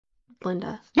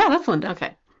Linda? Yeah, that's Linda.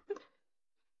 Okay.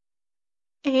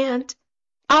 And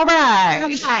All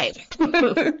right. hi.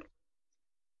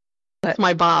 That's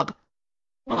my Bob.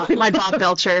 My Bob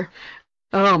Belcher.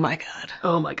 Oh my God.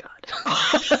 Oh my God.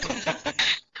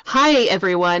 Hi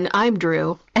everyone, I'm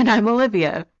Drew. And I'm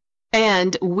Olivia.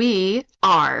 And we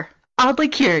are Oddly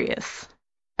Curious.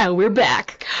 And we're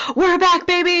back. We're back,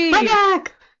 baby! We're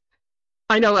back!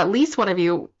 I know at least one of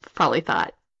you probably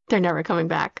thought they're never coming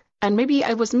back. And maybe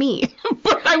it was me.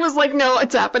 But I was like, no,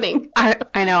 it's happening.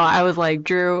 I know. I was like,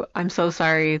 Drew, I'm so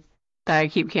sorry that I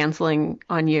keep canceling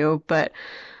on you, but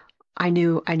I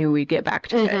knew we'd get back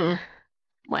to it.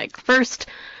 Like, first,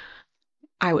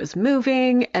 I was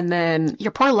moving, and then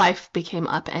your poor life became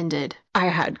upended. I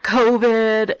had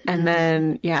COVID, and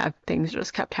then, yeah, things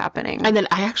just kept happening. And then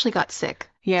I actually got sick.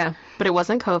 Yeah. But it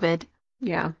wasn't COVID.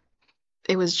 Yeah.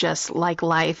 It was just like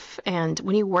life. And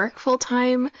when you work full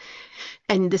time,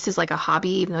 and this is like a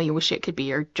hobby, even though you wish it could be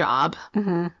your job,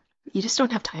 you just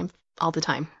don't have time all the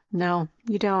time. No,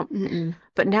 you don't.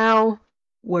 But now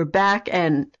we're back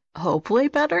and hopefully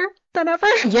better than ever.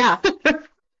 Yeah.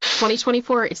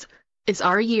 2024 is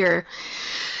our year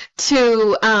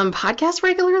to podcast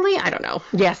regularly. I don't know.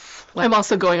 Yes. I'm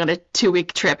also going on a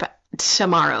 2-week trip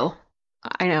tomorrow.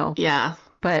 I know. Yeah.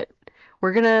 But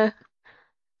we're gonna...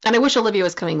 And I wish Olivia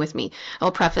was coming with me.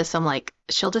 I'll preface, I'm like,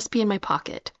 she'll just be in my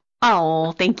pocket.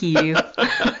 Oh, thank you.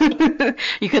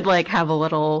 You could, like, have a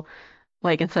little,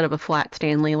 like, instead of a flat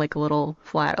Stanley, like a little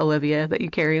flat Olivia that you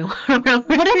carry around. What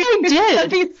if I did?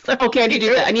 That'd be so okay, I need to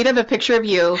do that. I need to have a picture of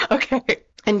you. Okay.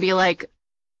 And be like,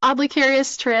 Oddly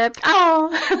Curious trip.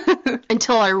 Oh.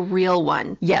 Until our real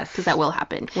one. Yes. Because that will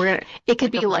happen. It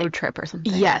could be a road trip or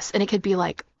something. Yes. And it could be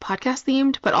like podcast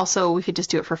themed, but also we could just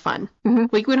do it for fun.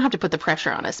 We don't have to put the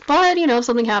pressure on us. But, you know, if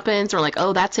something happens, we're like,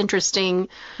 oh, that's interesting.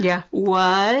 Yeah.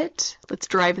 What? Let's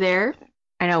drive there.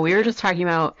 I know. We were just talking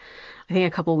about, I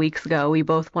think a couple weeks ago, we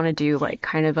both want to do like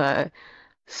kind of a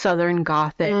Southern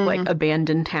Gothic, like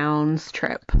abandoned towns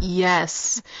trip.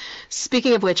 Yes.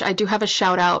 Speaking of which, I do have a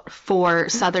shout out for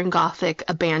Southern Gothic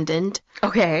Abandoned.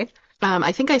 Okay.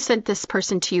 I think I sent this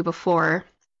person to you before,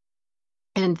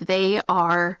 and they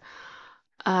are,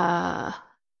 oh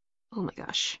my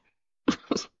gosh.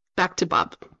 Back to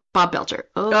Bob Belcher.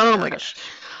 Oh my gosh.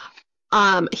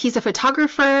 He's a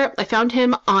photographer. I found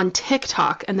him on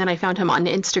TikTok, and then I found him on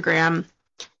Instagram,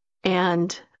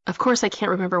 and of course, I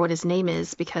can't remember what his name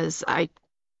is because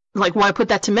why put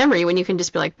that to memory when you can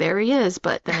just be like, there he is,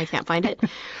 but then I can't find it.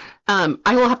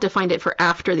 I will have to find it for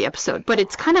after the episode, but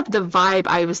it's kind of the vibe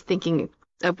I was thinking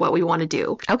of what we want to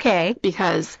do. Okay.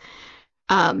 Because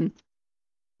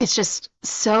it's just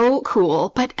so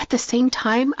cool, but at the same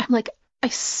time, I'm like, I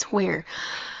swear,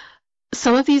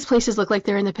 some of these places look like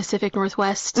they're in the Pacific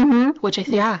Northwest, which I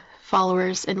think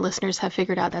followers and listeners have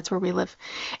figured out that's where we live.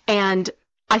 And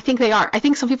I think they are. I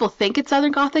think some people think it's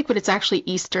Southern Gothic, but it's actually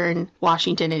Eastern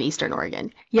Washington and Eastern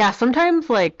Oregon. Yeah, sometimes,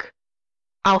 like,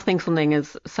 I'll think something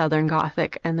is Southern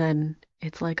Gothic, and then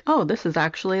it's like, oh, this is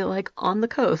actually, like, on the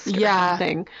coast or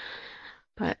something.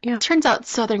 But, yeah. It turns out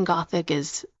Southern Gothic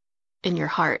is in your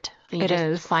heart. And you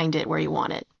just find it where you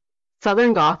want it.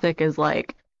 Southern Gothic is,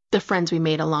 like... the friends we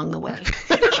made along the way.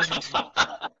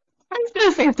 I was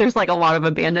going to say if there's, like, a lot of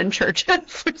abandoned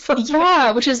churches or something.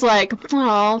 Yeah, which is like,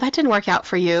 oh, that didn't work out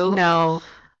for you. No.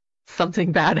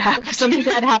 Something bad happened. Something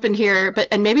bad happened here,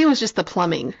 and maybe it was just the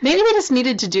plumbing. Maybe they just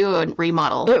needed to do a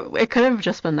remodel. It could have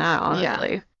just been that,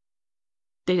 honestly. Yeah.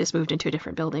 They just moved into a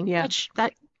different building. Yeah. Which,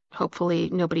 that, hopefully,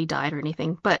 nobody died or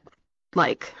anything. But,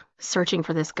 like, searching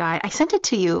for this guy. I sent it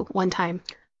to you one time.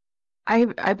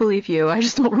 I believe you. I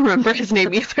just don't remember his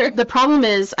name either. The problem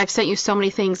is I've sent you so many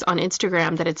things on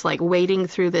Instagram that it's like wading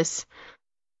through this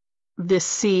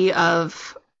sea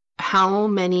of how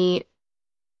many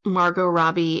Margot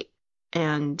Robbie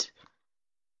and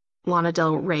Lana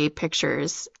Del Rey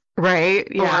pictures. Right?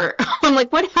 Yeah. Or I'm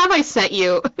like, what have I sent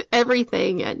you?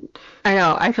 Everything. And I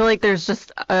know. I feel like there's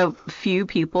just a few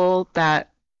people that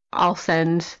I'll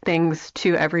send things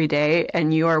to every day,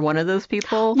 and you are one of those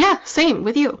people. Yeah, same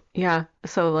with you. Yeah,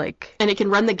 so like... And it can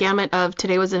run the gamut of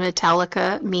today was a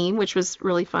Metallica meme, which was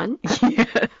really fun.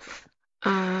 Yes.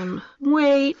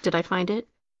 Wait, did I find it?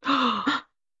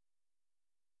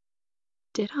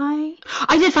 Did I?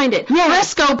 I did find it.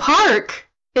 Yes. Frisco Park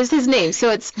is his name,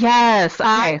 so it's... Yes,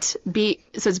 okay. So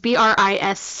it's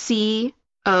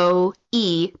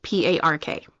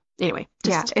BRISCOEPARK. Anyway.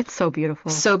 Yeah, it's so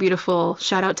beautiful. So beautiful.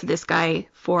 Shout out to this guy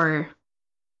for...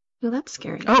 Oh, that's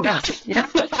scary. Oh, God. Yeah.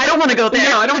 I don't want to go there.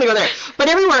 No, I don't want to go there. But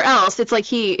everywhere else, it's like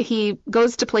he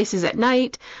goes to places at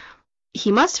night.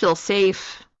 He must feel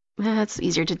safe. it's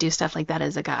easier to do stuff like that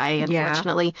as a guy, Yeah.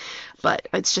 unfortunately. But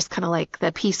it's just kind of like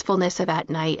the peacefulness of at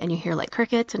night, and you hear like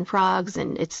crickets and frogs,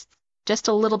 and it's just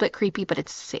a little bit creepy, but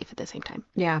it's safe at the same time.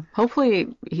 Yeah.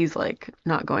 Hopefully he's like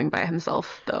not going by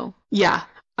himself though. Yeah.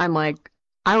 I'm like,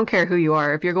 I don't care who you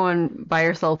are. If you're going by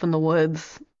yourself in the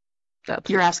woods, that's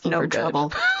You're asking no for good.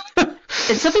 trouble.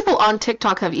 And some people on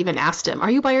TikTok have even asked him, "Are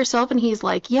you by yourself?" And he's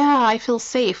like, "Yeah, I feel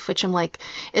safe." Which I'm like,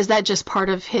 is that just part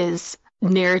of his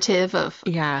narrative of,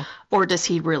 Yeah. or does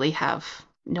he really have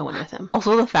no one with him?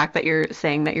 Also, the fact that you're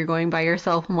saying that you're going by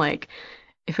yourself, I'm like,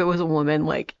 if it was a woman,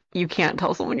 like, you can't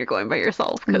tell someone you're going by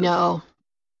yourself because No,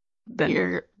 then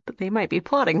you're, they might be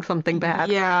plotting something bad.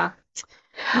 yeah.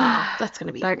 Oh, that's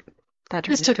gonna be. That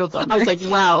This turned took. into a bummer. I was like,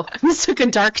 wow, this took a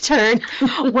dark turn.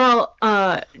 Well,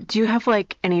 do you have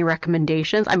like any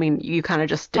recommendations? I mean, you kind of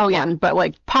just did Oh, yeah. one, but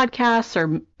like podcasts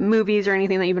or movies or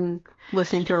anything that you've been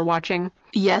listening to or watching?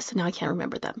 Yes, now I can't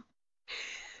remember them.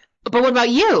 But what about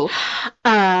you?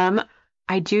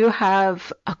 I do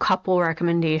have a couple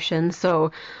recommendations.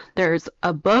 So there's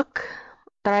a book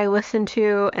that I listen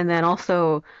to, and then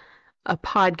also a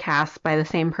podcast by the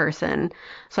same person.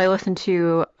 So I listened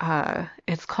to,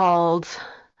 it's called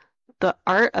The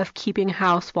Art of Keeping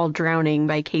House While Drowning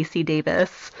by Casey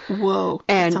Davis. Whoa,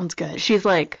 And that sounds good. she's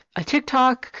like a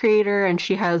TikTok creator, and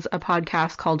she has a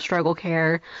podcast called Struggle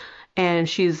Care, and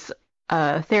she's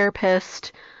a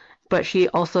therapist, but she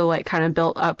also like kind of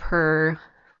built up her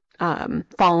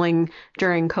following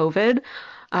during COVID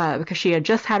because she had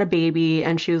just had a baby,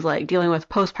 and she was like dealing with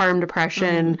postpartum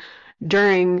depression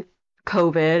during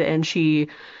COVID, and she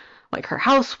like her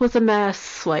house was a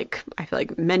mess. Like I feel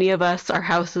like many of us, our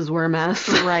houses were a mess.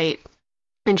 Right.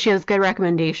 And she has good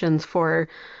recommendations for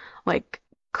like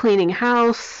cleaning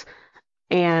house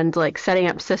and like setting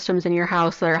up systems in your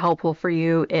house that are helpful for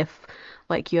you if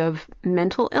like you have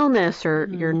mental illness or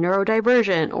you're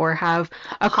neurodivergent or have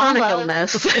a chronic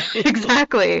illness.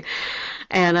 Exactly.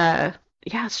 And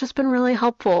yeah, it's just been really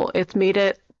helpful. It's made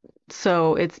it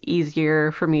so it's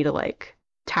easier for me to like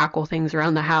tackle things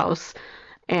around the house,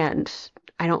 and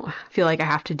I don't feel like I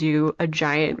have to do a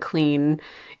giant clean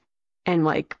and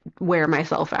like wear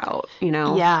myself out, you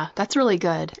know? Yeah, that's really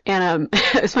good. And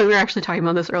it's funny, we were actually talking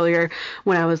about this earlier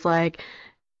when I was like,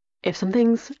 if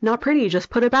something's not pretty, just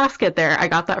put a basket there. I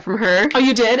got that from her. Oh,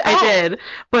 you did? I did.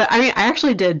 But I mean, I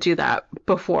actually did do that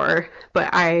before, but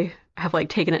I have like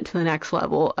taken it to the next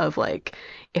level of like,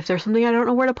 if there's something I don't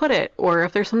know where to put it, or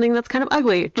if there's something that's kind of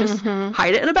ugly, just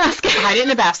hide it in a basket. Hide it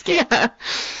in a basket. Yeah.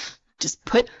 Just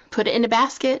put it in a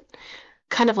basket.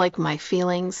 Kind of like my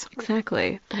feelings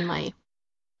Exactly. and my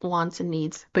wants and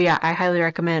needs. But yeah, I highly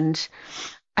recommend.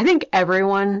 I think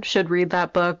everyone should read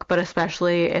that book, but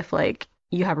especially if like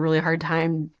you have a really hard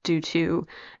time due to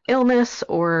illness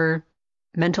or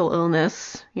mental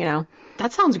illness, you know.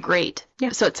 That sounds great. Yeah.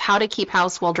 So it's How to Keep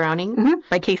House While Drowning.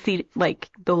 By Casey, like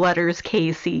the letters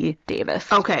Casey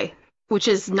Davis. Okay. Which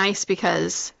is nice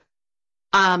because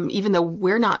even though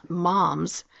we're not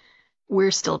moms,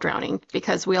 we're still drowning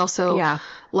because we also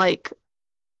like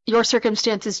your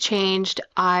circumstances changed.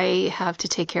 I have to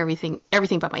take care of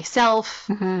everything by myself.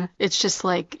 It's just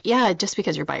like, yeah, just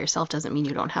because you're by yourself doesn't mean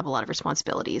you don't have a lot of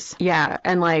responsibilities. Yeah,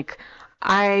 and like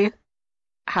I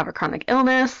have a chronic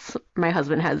illness. My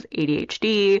husband has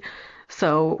ADHD,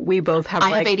 so we both have I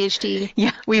like have ADHD.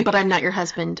 Yeah, but I'm not your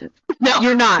husband. No,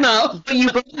 you're not. No. But you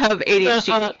both have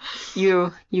ADHD.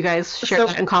 You guys share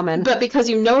that in common. But because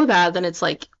you know that, then it's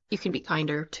like you can be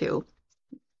kinder to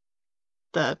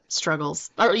the struggles,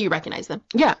 or you recognize them.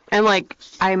 Yeah, and like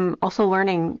I'm also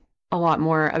learning a lot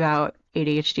more about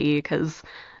ADHD because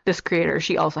this creator,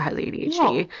 she also has ADHD.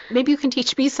 Well, maybe you can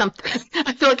teach me something.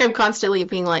 I feel like I'm constantly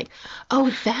being like,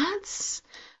 oh, that's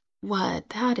what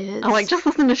that is. I'm like, just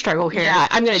listen to Struggle Care. Yeah,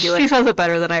 I'm gonna do it. She says it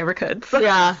better than I ever could. So.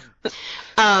 Yeah.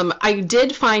 I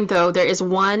did find though there is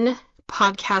one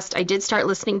podcast I did start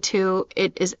listening to.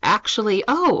 It is actually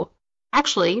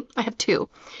I have two,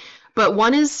 but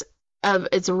one is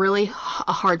it's really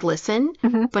a hard listen,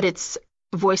 but it's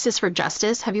Voices for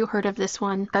Justice. Have you heard of this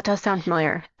one? That does sound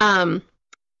familiar.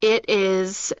 It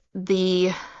is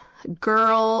the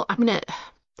girl. The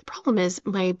problem is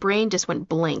my brain just went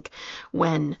blank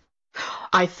when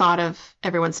I thought of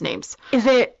everyone's names. Is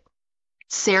it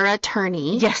Sarah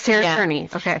Turney? Yes, Sarah Turney.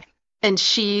 Okay. And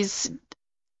she's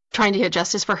trying to get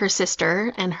justice for her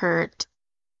sister and her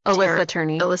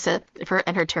Alyssa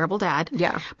and her terrible dad.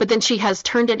 Yeah. But then she has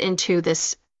turned it into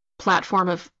this platform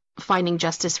of finding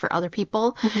justice for other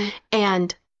people.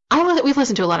 And we've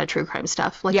listened to a lot of true crime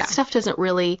stuff. Like stuff doesn't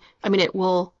really, it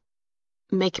will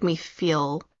make me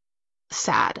feel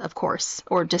sad, of course,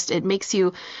 or just it makes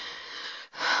you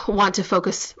want to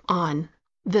focus on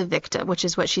the victim, which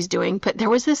is what she's doing. But there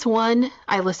was this one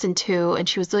I listened to, and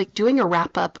she was like doing a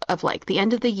wrap up of like the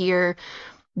end of the year.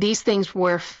 These things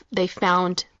were they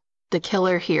found the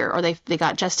killer here, or they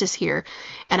got justice here.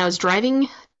 And I was driving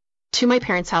to my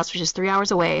parents' house, which is 3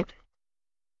 hours away.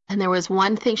 And there was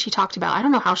one thing she talked about. I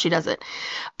don't know how she does it,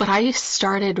 but I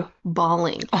started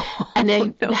bawling. Oh, And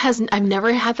it no. I've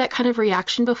never had that kind of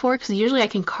reaction before, because usually I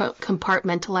can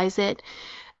compartmentalize it.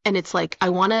 And it's like,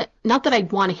 not that I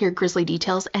want to hear grisly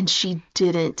details, and she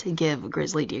didn't give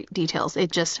grisly details.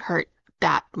 It just hurt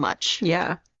that much,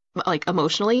 Yeah. like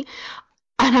emotionally.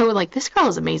 And I was like, this girl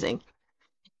is amazing.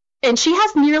 And she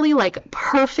has nearly like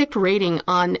perfect rating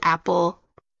on Apple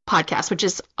Podcasts, which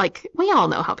is like, we all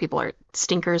know how people are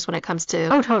stinkers when it comes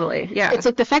to. Oh, totally. Yeah. It's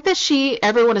like the fact that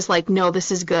everyone is like, no,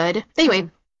 this is good. Anyway,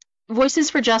 Voices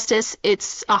for Justice,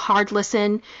 it's a hard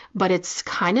listen, but it's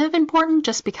kind of important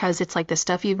just because it's like the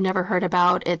stuff you've never heard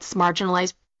about. It's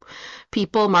marginalized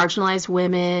people, marginalized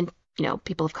women,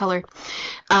 people of color,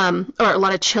 or a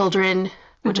lot of children,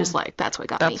 which is like, that's what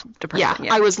got That's me. depressing.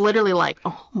 Yeah, I was literally like,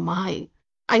 oh my.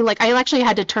 I actually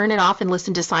had to turn it off and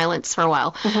listen to silence for a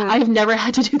while. I've never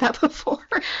had to do that before.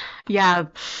 Yeah.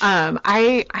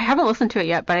 I haven't listened to it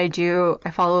yet, but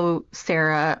I follow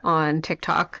Sarah on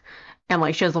TikTok, and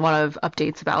like she has a lot of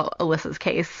updates about Alyssa's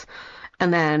case.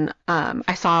 And then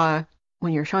I saw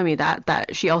when you were showing me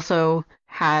that she also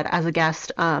had as a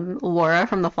guest Laura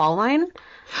from the Fall Line.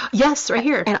 Yes, right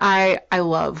here. And I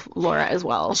love Laura as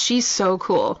well. She's so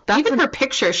cool. Even her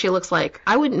picture, she looks like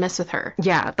I wouldn't mess with her.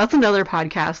 Yeah, that's another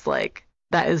podcast like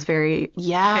that is very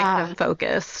victim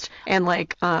focused. And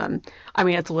like I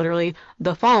mean, it's literally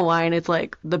the Fall Line. It's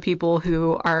like the people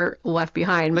who are left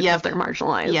behind because they're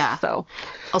marginalized. Yeah. So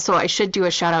also, I should do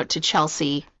a shout out to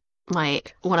Chelsea,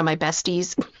 one of my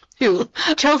besties.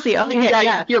 Chelsea. Oh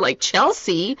yeah. You're like,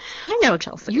 Chelsea? I know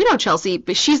Chelsea. You know Chelsea,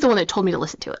 but she's the one that told me to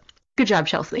listen to it. Good job,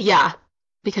 Chelsea. Yeah,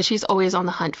 because she's always on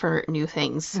the hunt for new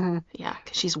things. Yeah,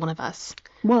 because she's one of us.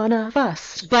 One of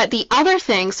us. But the other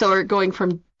thing, so we're going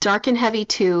from dark and heavy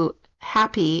to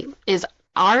happy, is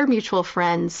our mutual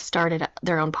friends started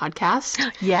their own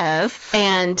podcast. Yes.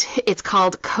 And it's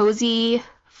called Cozy.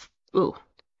 Ooh,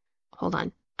 hold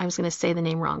on. I was going to say the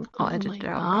name wrong. I'll edit it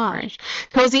out. Gosh.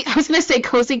 Cozy. I was going to say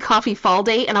Cozy Coffee Fall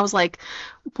Date, and I was like,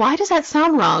 why does that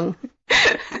sound wrong?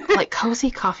 Like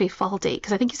Cozy Coffee Fall Date,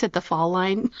 because I think you said the Fall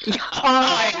Line.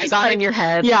 I got it in your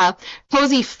head. Yeah.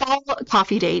 Cozy Fall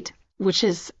Coffee Date, which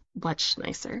is much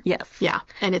nicer. Yes. Yeah.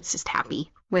 And it's just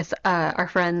happy. With our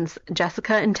friends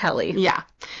Jessica and Telly. Yeah.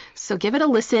 So give it a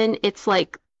listen. It's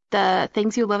like the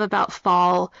things you love about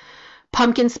fall,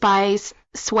 pumpkin spice,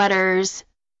 sweaters,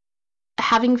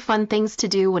 having fun things to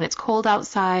do when it's cold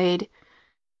outside,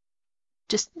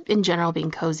 just in general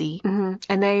being cozy.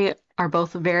 And they are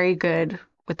both very good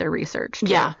with their research too.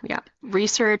 Yeah. Yeah.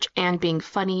 Research and being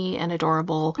funny and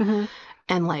adorable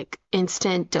and like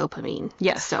instant dopamine.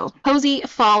 Yes. So Cozy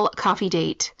Fall Coffee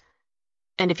Date.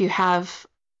 And if you have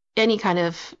any kind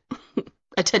of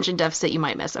attention deficit, you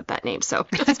might mess up that name. So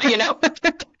just so you know.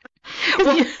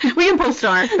 Well, we can post it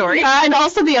on our story. And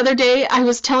also the other day, I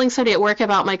was telling somebody at work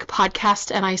about my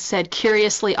podcast, and I said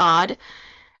Curiously Odd,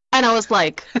 and I was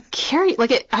like,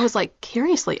 I was like,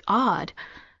 Curiously Odd.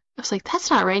 I was like, that's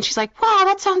not right. And she's like, wow,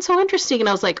 that sounds so interesting. And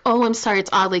I was like, oh, I'm sorry,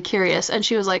 it's Oddly Curious. And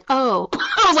she was like, oh.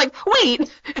 I was like, wait,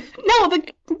 no,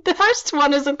 the first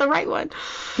one isn't the right one.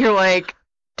 You're like,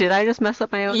 did I just mess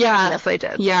up my own? Yeah. Yes, I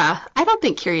did. Yeah. I don't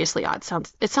think Curiously Odd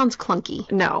sounds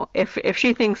clunky. No, if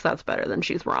she thinks that's better, then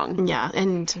she's wrong. Yeah,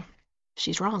 and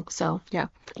she's wrong, so. Yeah.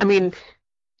 I mean,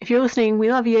 if you're listening,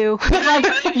 we love you.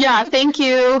 Yeah, thank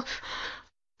you.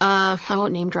 I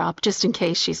won't name drop, just in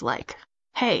case she's like,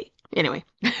 hey. Anyway.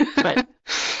 But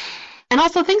and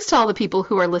also thanks to all the people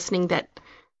who are listening that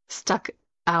stuck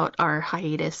out our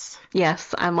hiatus.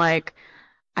 Yes, I'm like,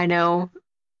 I know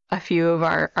a few of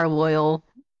our loyal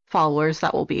followers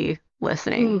that will be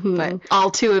listening, but all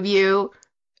two of you,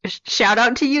 shout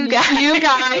out to you guys. You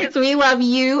guys, we love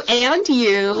you and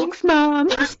you. Thanks, Mom.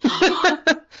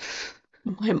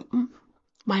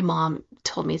 My mom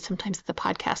told me sometimes the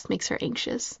podcast makes her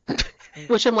anxious,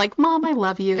 which I'm like, Mom, I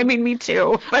love you. I mean, me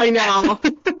too. I know.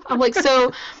 I'm like,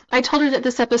 so I told her that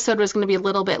this episode was going to be a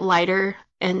little bit lighter,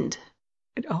 and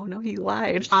oh no, he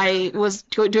lied. I was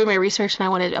doing my research, and I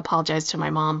wanted to apologize to my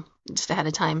mom just ahead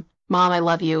of time. Mom, I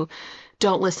love you.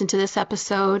 Don't listen to this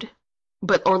episode,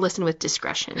 or listen with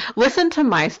discretion. Listen to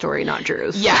my story, not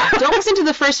Drew's. Yeah, don't listen to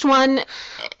the first one.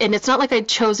 And it's not like I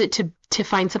chose it to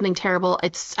find something terrible. I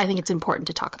think it's important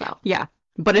to talk about. Yeah,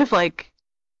 but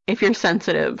if you're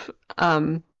sensitive,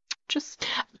 just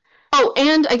Oh,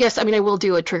 and I guess, I mean, I will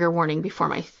do a trigger warning before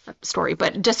my story,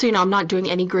 but just so you know, I'm not doing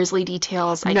any grisly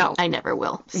details. No. I never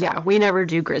will. So. Yeah, we never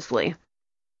do grizzly.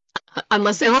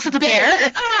 Unless it's a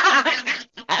bear.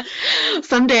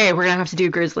 Someday we're gonna have to do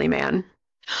grizzly man.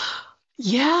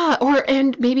 Yeah,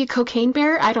 and maybe cocaine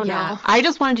bear. I don't know. I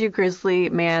just want to do grizzly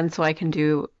man so I can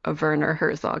do a Werner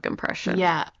Herzog impression.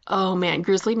 Yeah. Oh man,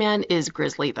 grizzly man is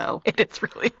grisly though. It is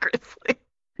really grizzly.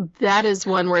 That is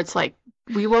one where it's like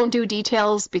we won't do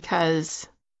details because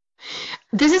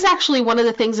this is actually one of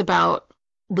the things about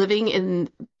living in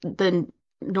the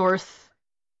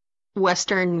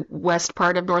northwestern west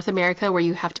part of North America where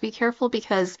you have to be careful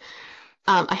because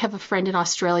I have a friend in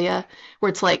Australia where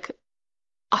it's like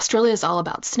Australia is all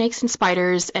about snakes and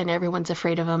spiders and everyone's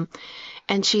afraid of them.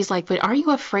 And she's like, but are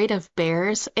you afraid of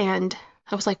bears? And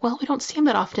I was like, well, we don't see them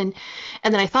that often.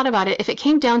 And then I thought about it. If it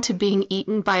came down to being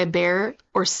eaten by a bear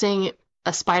or seeing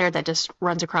a spider that just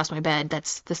runs across my bed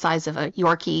that's the size of a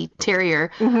Yorkie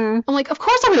Terrier, I'm like, of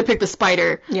course I'm going to pick the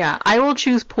spider. Yeah, I will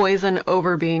choose poison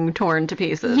over being torn to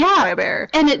pieces by a bear.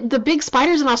 And the big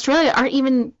spiders in Australia aren't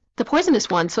even the poisonous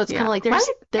ones. So it's kind of like they're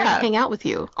there to hang out with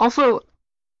you. Also,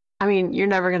 I mean, you're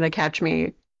never going to catch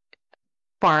me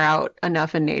far out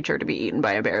enough in nature to be eaten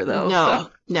by a bear, though.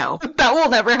 No. That will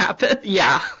never happen.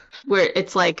 Yeah. Where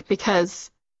it's like,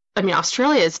 because, I mean,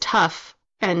 Australia is tough,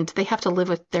 and they have to live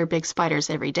with their big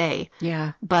spiders every day.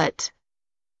 Yeah. But,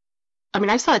 I mean,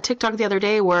 I saw a TikTok the other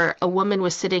day where a woman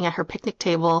was sitting at her picnic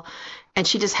table, and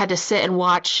she just had to sit and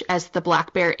watch as the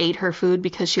black bear ate her food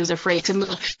because she was afraid to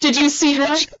move. Did you see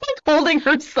that? She was like holding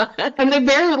her son. And the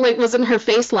bear like was in her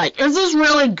face like, is this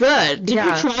really good? Did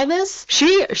you try this?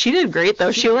 She did great,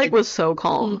 though. She like was so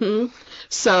calm. Mm-hmm.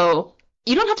 So,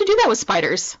 you don't have to do that with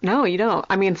spiders. No, you don't.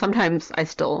 I mean, sometimes I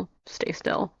still stay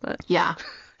still, but... Yeah.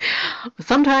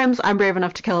 Sometimes I'm brave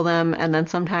enough to kill them, and then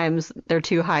sometimes they're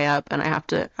too high up, and I have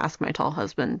to ask my tall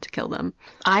husband to kill them.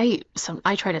 I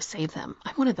try to save them.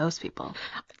 I'm one of those people.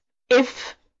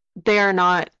 If they are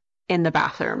not in the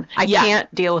bathroom, I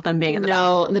can't deal with them being in the bathroom.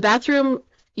 No, in the bathroom,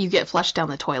 you get flushed down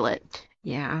the toilet.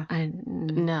 Yeah.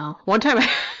 No. One time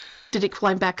Did it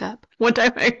climb back up? One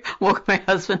time I woke my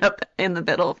husband up in the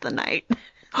middle of the night.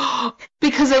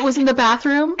 Because it was in the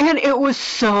bathroom? And it was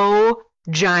so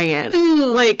giant.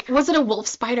 Like, was it a wolf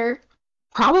spider?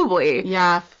 Probably.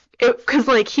 Yeah. Because,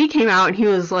 like, he came out and he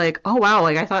was like, oh, wow,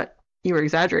 like, I thought you were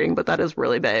exaggerating, but that is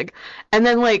really big. And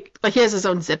then, like he has his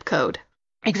own zip code.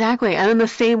 Exactly. And then the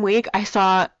same week, I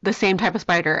saw the same type of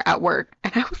spider at work.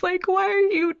 And I was like, why are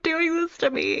you doing this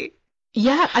to me?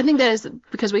 Yeah, I think that is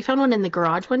because we found one in the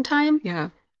garage one time. Yeah.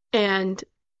 And,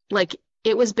 like,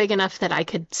 it was big enough that I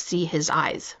could see his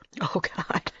eyes. Oh,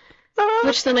 God.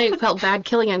 Which then I felt bad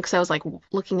killing him because I was, like,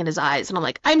 looking at his eyes. And I'm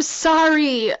like, I'm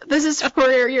sorry. This is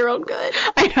for your own good.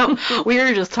 I know. We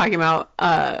were just talking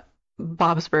about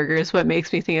Bob's Burgers. What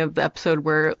makes me think of the episode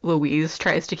where Louise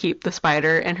tries to keep the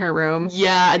spider in her room.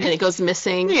 Yeah, and then it goes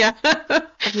missing. Yeah.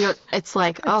 It's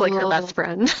like, it's like her best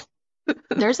friend.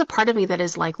 There's a part of me that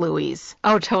is like Louise.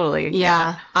 Oh, totally.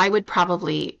 Yeah. I would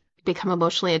probably become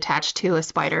emotionally attached to a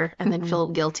spider and then feel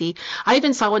guilty. I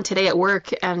even saw one today at work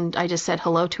and I just said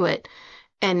hello to it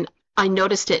and I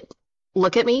noticed it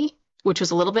look at me, which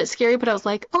was a little bit scary, but I was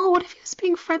like, oh, what if he was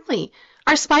being friendly?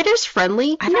 Are spiders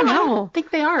friendly? I don't know. I don't think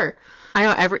they are. I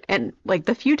know and like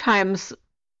the few times,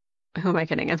 who am I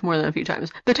kidding? It's more than a few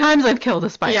times. The times I've killed a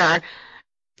spider,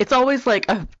 it's always like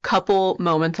a couple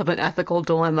moments of an ethical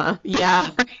dilemma. Yeah.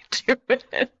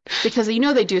 Because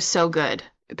they do so good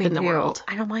in the world.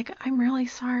 And I'm like, I'm really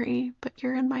sorry, but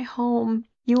you're in my home.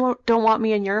 You don't want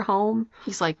me in your home.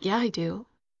 He's like, yeah, I do.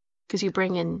 Because you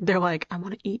bring in... They're like, I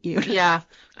want to eat you. Yeah.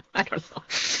 I don't know.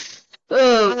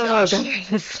 Oh gosh.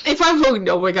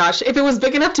 Oh my gosh. If it was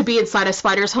big enough to be inside a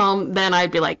spider's home, then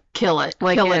I'd be like, kill it.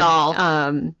 Like kill it all.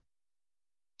 A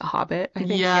Hobbit, I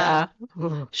think. Yeah.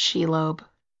 Shelob.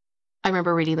 I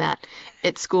remember reading that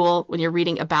at school when you're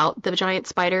reading about the giant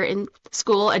spider in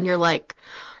school and you're like,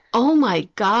 oh my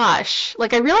gosh.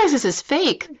 Like, I realize this is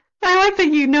fake. I like that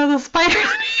you know the spider.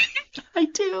 I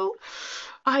do.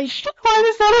 Why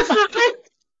does that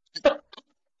happen?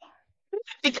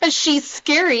 Because she's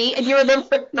scary and you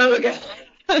remember. Oh, okay.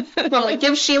 Well, like,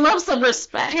 give Shelob some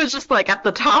respect. It was just like at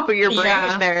the top of your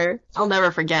brain there. I'll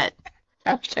never forget.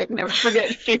 Hashtag never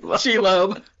forget Shelob.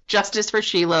 Shelob. Justice for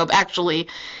Shelob. Actually,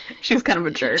 she's kind of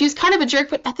a jerk. She's kind of a jerk,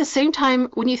 but at the same time,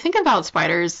 when you think about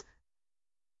spiders,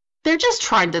 they're just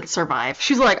trying to survive.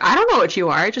 She's like, I don't know what you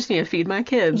are. I just need to feed my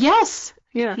kids. Yes.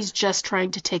 Yeah. She's just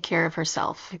trying to take care of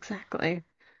herself. Exactly.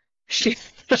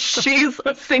 She's a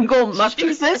single mother.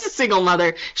 She's a single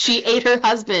mother. She ate her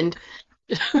husband.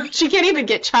 She can't even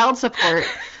get child support.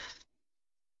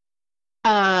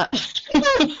 Uh,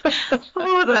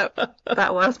 Oh,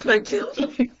 that last part.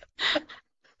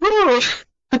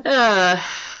 uh,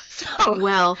 So,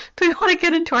 well, do we want to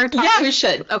get into our topic? yeah, we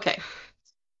should. Okay.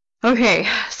 Okay,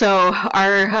 so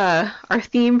our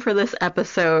theme for this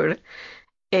episode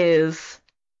is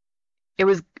it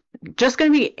was just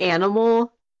going to be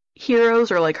animal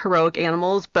heroes or like heroic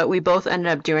animals, but we both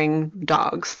ended up doing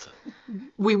dogs.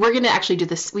 We were going to actually do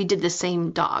this. We did the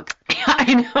same dog,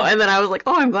 I know, and then I was like,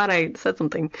 oh, I'm glad I said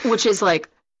something. which is like,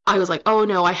 I was like, oh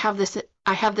no, I have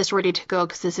this ready to go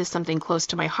because this is something close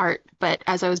to my heart. But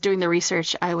as I was doing the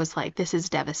research, I was like, this is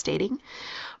devastating,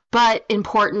 but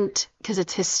important because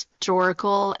it's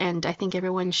historical, and I think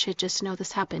everyone should just know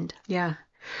this happened. Yeah.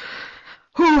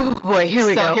 Oh boy, here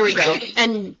we go. Here we go.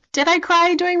 And did I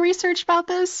cry doing research about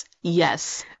this?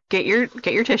 Yes. Get your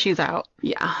tissues out.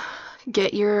 Yeah.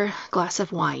 Get your glass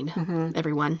of wine,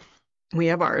 everyone. We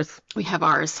have ours. We have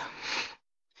ours.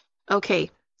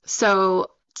 Okay, so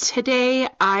today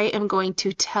I am going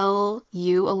to tell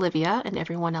you, Olivia, and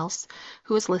everyone else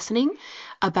who is listening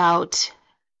about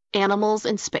animals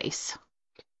in space.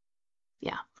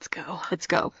 Yeah, Let's go. let's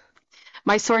go.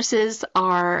 My sources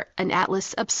are an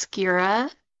Atlas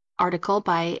Obscura article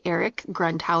by Eric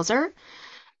Grundhauser,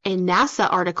 a NASA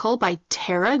article by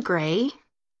Tara Gray,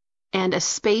 and a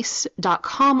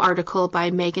space.com article by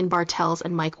Megan Bartels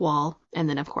and Mike Wall, and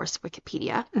then, of course,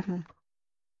 Wikipedia.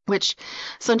 Which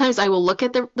sometimes I will look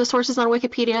at the sources on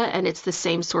Wikipedia, and it's the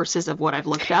same sources of what I've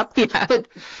looked up. Yeah. But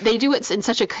they do it in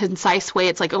such a concise way.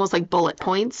 It's like almost like bullet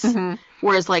points.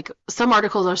 Whereas like some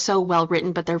articles are so well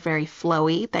written, but they're very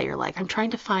flowy that you're like, I'm trying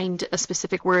to find a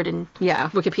specific word, and Yeah.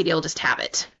 Wikipedia will just have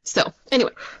it. So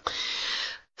anyway,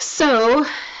 so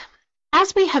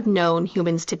as we have known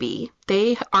humans to be,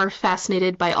 they are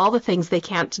fascinated by all the things they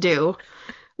can't do,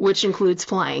 which includes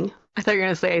flying. I thought you were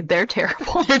going to say they're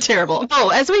terrible. They're terrible. Oh,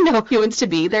 as we know humans to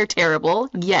be, they're terrible.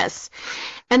 Yes.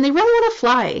 And they really want to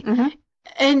fly.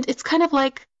 And it's kind of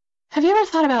like, have you ever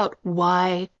thought about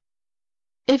why?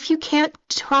 If you can't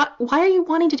try, why are you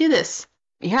wanting to do this?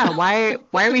 Yeah, why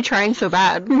are we trying so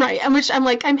bad? Right. And which I'm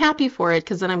like, I'm happy for it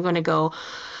because then I'm going to go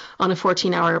on a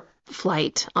 14-hour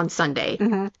flight on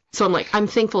Sunday. So I'm like, I'm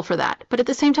thankful for that. But at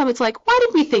the same time, it's like, why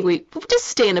did we think we'd just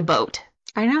stay in a boat?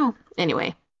 I know.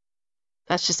 Anyway.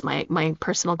 That's just my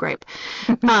personal gripe.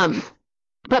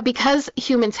 But because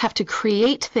humans have to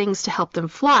create things to help them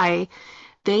fly,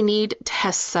 they need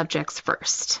test subjects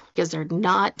first because they're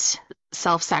not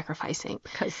self-sacrificing.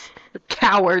 Because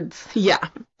cowards. Yeah.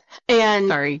 And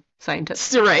Sorry,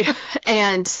 scientists. right.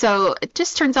 And so it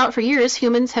just turns out for years,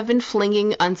 humans have been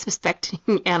flinging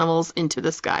unsuspecting animals into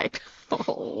the sky.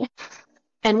 Oh.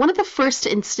 And one of the first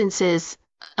instances,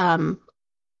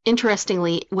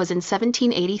 interestingly, was in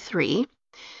 1783.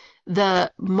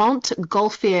 The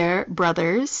Montgolfier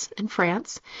brothers in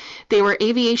France. They were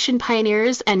aviation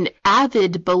pioneers and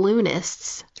avid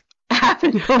balloonists.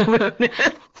 Avid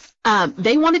balloonists.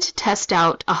 They wanted to test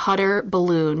out a hot air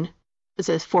balloon as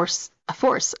a source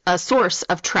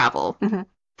of travel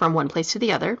from one place to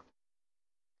the other,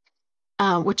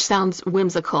 which sounds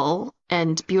whimsical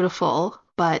and beautiful,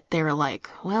 but they were like,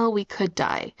 well, we could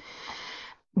die.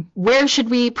 Where should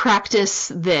we practice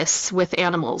this with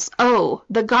animals? Oh,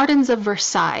 the Gardens of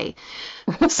Versailles.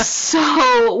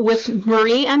 So with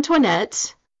Marie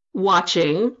Antoinette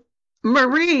watching,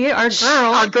 Marie,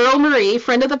 our girl Marie,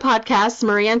 friend of the podcast,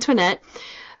 Marie Antoinette,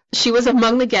 she was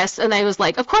among the guests, and I was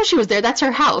like, of course she was there. That's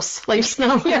her house. Like,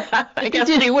 no, Yeah, I guess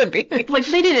she would be. like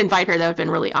they didn't invite her. That would have been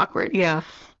really awkward. Yeah.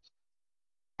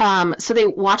 So they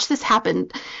watched this happen.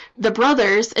 The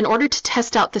brothers, in order to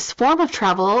test out this form of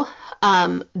travel,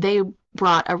 they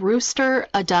brought a rooster,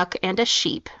 a duck, and a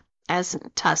sheep as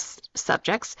test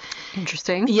subjects.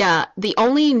 Interesting. Yeah, the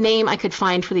only name I could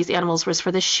find for these animals was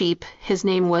for the sheep. His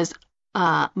name was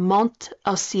Mont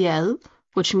au ciel,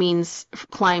 which means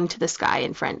climb to the sky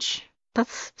in French.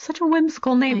 That's such a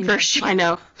whimsical name for a sheep. I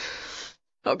know.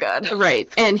 Oh, God. Right.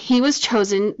 And he was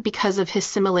chosen because of his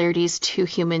similarities to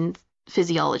human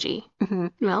physiology.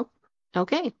 Well,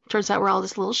 okay. Turns out we're all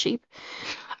just little sheep.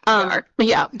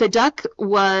 Yeah, the duck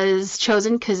was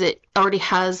chosen because it already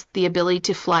has the ability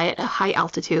to fly at high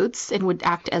altitudes and would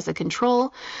act as a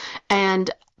control. And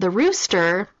the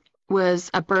rooster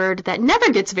was a bird that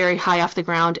never gets very high off the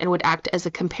ground and would act as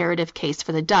a comparative case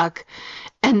for the duck.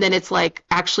 And then it's like,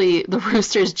 actually, the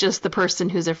rooster is just the person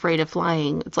who's afraid of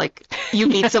flying. It's like you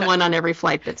meet someone on every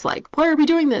flight that's like, why are we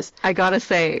doing this? I gotta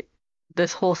say,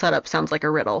 this whole setup sounds like a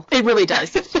riddle. It really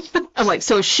does. I'm like,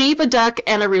 so a sheep, a duck,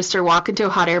 and a rooster walk into a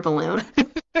hot air balloon.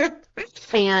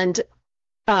 And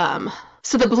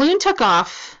so the balloon took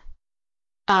off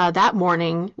that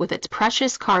morning with its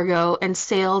precious cargo and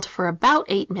sailed for about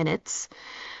 8 minutes.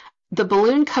 The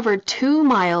balloon covered 2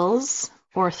 miles,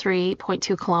 or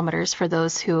 3.2 kilometers for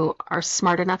those who are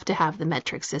smart enough to have the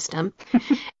metric system,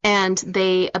 and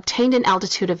they obtained an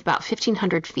altitude of about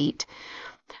 1,500 feet.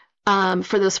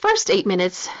 For those first 8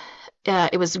 minutes,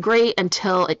 it was great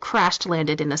until it crash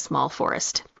landed in a small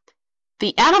forest.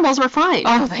 The animals were fine.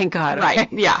 Oh, thank God. Right,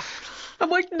 Okay. yeah. I'm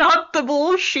like, not the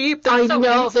little sheep. I So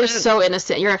know, innocent. they're so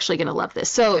innocent. You're actually going to love this.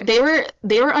 So they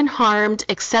were unharmed,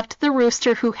 except the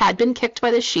rooster who had been kicked by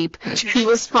the sheep. He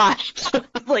was fine.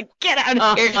 Like, get out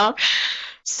of here.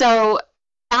 So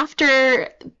after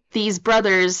these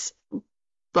brothers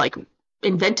like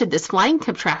invented this flying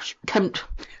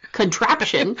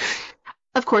contraption,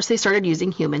 of course they started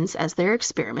using humans as their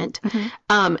experiment.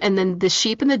 And then the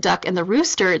sheep and the duck and the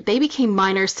rooster, they became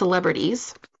minor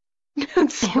celebrities.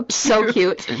 So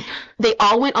cute. They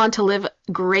all went on to live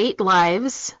great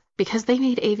lives because they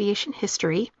made aviation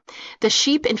history. The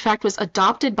sheep, in fact, was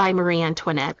adopted by Marie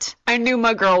Antoinette. I knew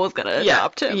my girl was going to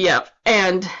adopt him. Yep.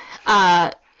 And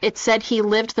it said he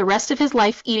lived the rest of his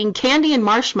life eating candy and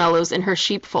marshmallows in her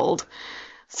sheepfold.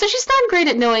 So she's not great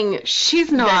at knowing She's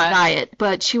their not. diet,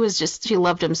 but she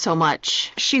loved him so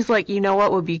much. She's like, you know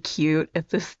what would be cute if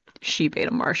this sheep ate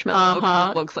a marshmallow?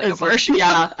 'Cause it looks like It's a marshmallow.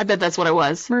 Yeah, I bet that's what it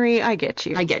was. Marie, I get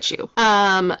you. I get you.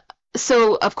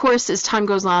 So of course, as time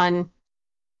goes on,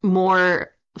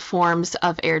 more forms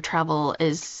of air travel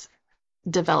is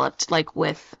developed, like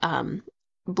with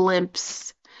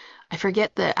blimps. I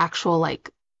forget the actual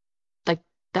like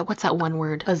that. What's that one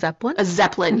word? A Zeppelin? A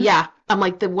Zeppelin. Yeah, I'm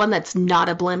like the one that's not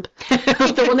a blimp,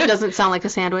 the one that doesn't sound like a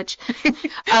sandwich.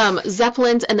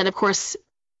 Zeppelins, and then of course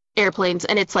airplanes.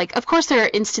 And it's like, of course, there are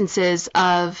instances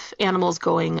of animals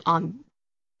going on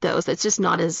those. It's just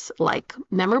not as like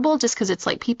memorable, just because it's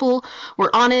like people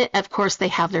were on it. Of course, they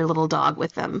have their little dog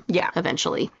with them. Yeah.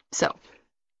 Eventually. So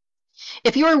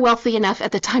if you are wealthy enough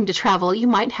at the time to travel, you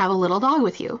might have a little dog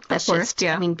with you. That's Of course, just,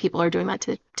 yeah. I mean, people are doing that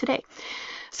today.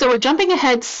 So we're jumping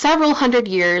ahead several hundred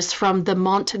years from the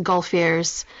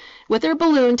Montgolfiers with their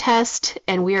balloon test,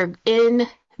 and we are in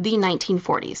the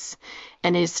 1940s,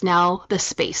 and it's now the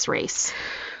space race.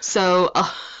 So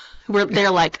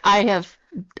they're like,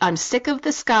 I'm sick of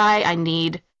the sky. I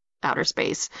need outer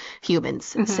space.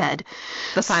 Humans said.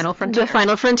 The final frontier. The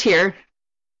final frontier.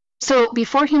 So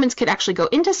before humans could actually go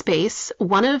into space,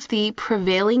 one of the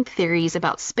prevailing theories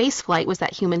about spaceflight was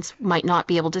that humans might not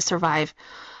be able to survive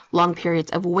long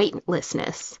periods of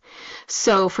weightlessness.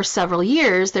 So for several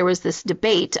years, there was this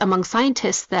debate among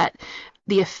scientists that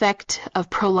the effect of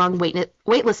prolonged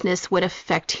weightlessness would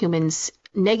affect humans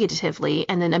negatively.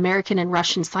 And then American and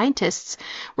Russian scientists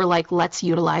were like, let's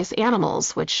utilize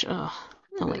animals, which, I'm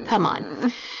like, come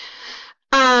on.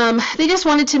 They just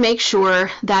wanted to make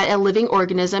sure that a living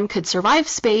organism could survive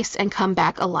space and come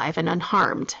back alive and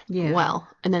unharmed. Yeah. Well,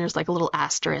 and then there's like a little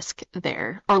asterisk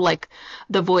there, or like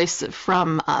the voice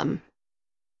from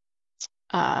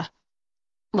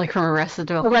Like from Arrested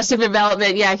Development. Arrested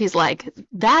Development. Yeah, he's like,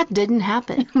 that didn't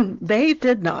happen. They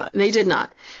did not. They did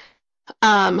not.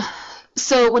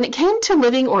 So when it came to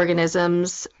living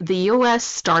organisms, the U.S.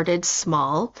 started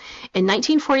small. In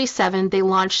 1947, they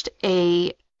launched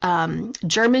a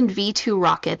German V-2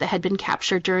 rocket that had been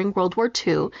captured during World War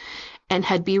II and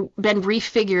had been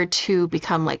refigured to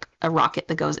become like a rocket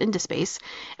that goes into space.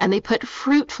 And they put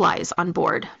fruit flies on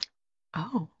board.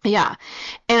 Oh. Yeah.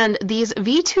 And these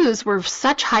V-2s were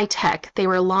such high tech. They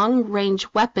were long-range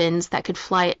weapons that could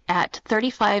fly at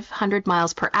 3,500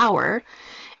 miles per hour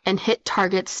and hit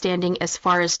targets standing as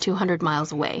far as 200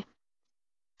 miles away.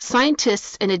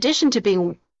 Scientists, in addition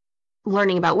to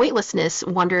learning about weightlessness,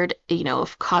 wondered,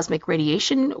 if cosmic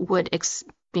radiation would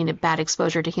mean a bad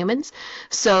exposure to humans.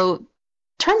 So,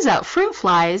 turns out fruit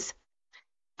flies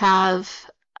have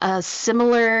a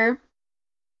similar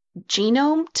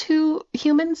genome to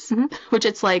humans, which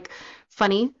it's like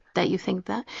funny that you think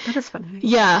that. That is funny.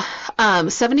 Yeah.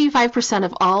 75%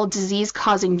 of all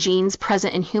disease-causing genes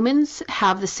present in humans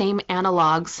have the same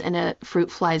analogs in a fruit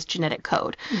fly's genetic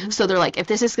code. So they're like, if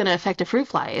this is going to affect a fruit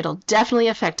fly, it'll definitely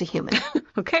affect a human.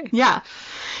 Okay. Yeah.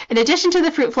 In addition to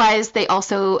the fruit flies, they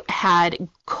also had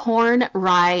corn,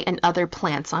 rye, and other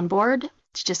plants on board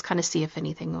to just kind of see if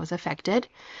anything was affected.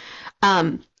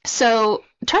 So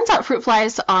it turns out fruit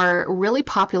flies are really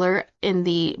popular in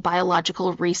the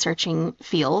biological researching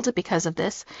field because of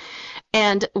this.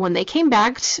 And when they came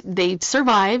back, they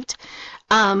survived.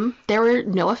 There were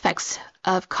no effects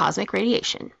of cosmic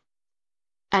radiation.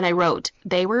 And I wrote,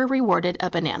 they were rewarded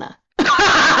a banana. They're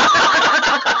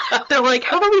like,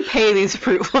 how do we pay these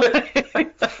fruit flies?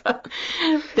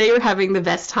 They were having the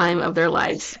best time of their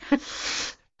lives.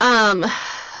 Um,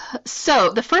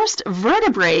 so the first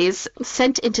vertebrates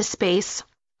sent into space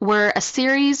were a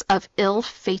series of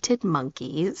ill-fated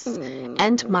monkeys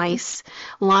and mice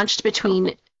launched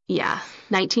between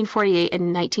 1948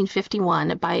 and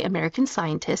 1951 by American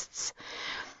scientists.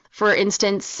 For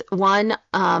instance, one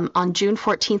on June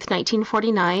 14th,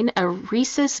 1949, a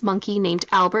rhesus monkey named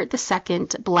Albert II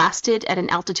blasted at an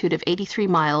altitude of 83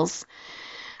 miles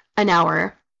an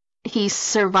hour. He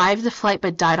survived the flight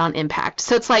but died on impact.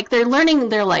 So it's like they're learning,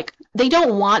 they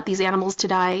don't want these animals to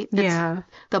die. That's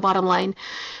the bottom line.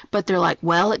 But they're like,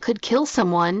 well, it could kill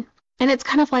someone. And it's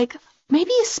kind of like,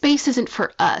 maybe space isn't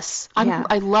for us.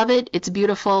 I love it. It's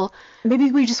beautiful.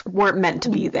 Maybe we just weren't meant to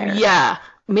be there. Yeah.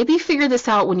 Maybe figure this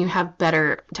out when you have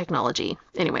better technology.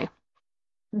 Anyway,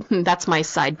 that's my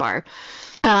sidebar.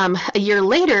 A year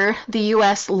later, the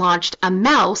U.S. launched a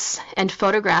mouse and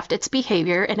photographed its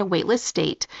behavior in a weightless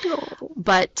state,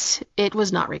 but it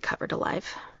was not recovered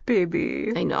alive.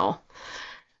 Baby. I know.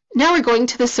 Now we're going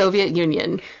to the Soviet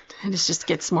Union, and it just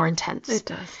gets more intense. It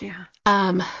does,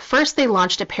 yeah. First, they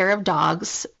launched a pair of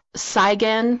dogs,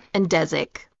 Saigan and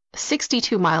Dezik,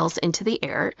 62 miles into the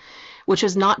air, which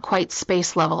was not quite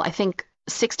space level. I think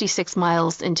 66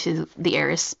 miles into the air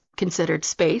is considered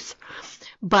space.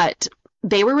 But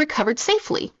they were recovered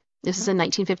safely. This is in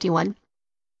 1951.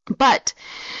 But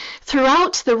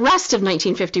throughout the rest of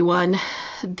 1951,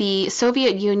 the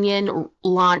Soviet Union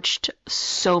launched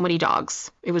so many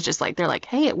dogs. It was just like, they're like,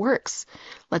 hey, it works.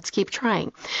 Let's keep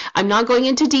trying. I'm not going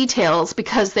into details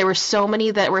because there were so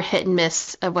many that were hit and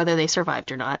miss of whether they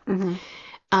survived or not. Mm-hmm.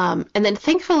 And then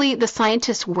thankfully, the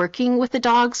scientists working with the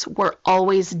dogs were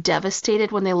always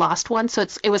devastated when they lost one. So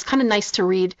it was kind of nice to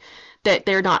read that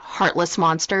they're not heartless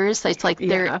monsters. It's like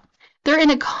they're in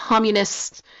a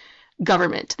communist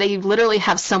government. They literally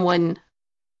have someone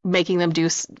making them do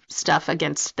stuff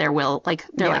against their will. Like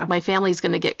they're like, my family's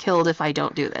going to get killed if I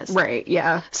don't do this. Right,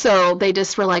 yeah. So they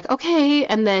just were like, okay.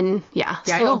 And then,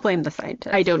 so, I don't blame the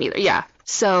scientists. I don't either, yeah.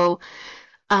 So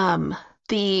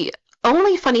the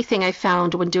only funny thing I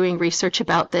found when doing research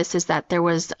about this is that there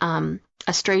was a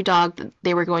stray dog that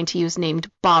they were going to use named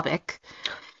Bobik.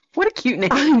 What a cute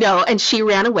name. I know, and she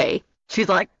ran away. She's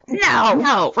like,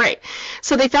 no, right.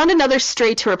 So they found another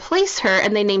stray to replace her,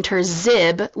 and they named her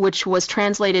Zib, which was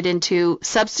translated into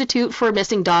substitute for a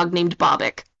missing dog named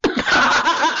Bobik.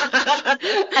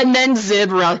 And then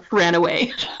Zib ran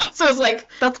away. So I was like,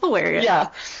 that's hilarious. Yeah.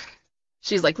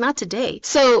 She's like, not today.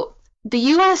 So the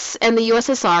U.S. and the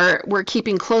USSR were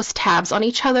keeping close tabs on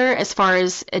each other as far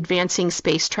as advancing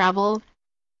space travel.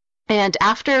 And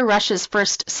after Russia's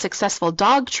first successful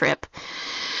dog trip,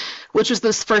 which was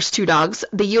those first two dogs,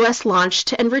 the U.S.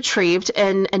 launched and retrieved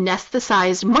an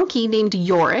anesthetized monkey named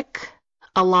Yorick,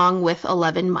 along with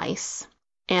 11 mice.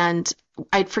 And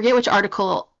I forget which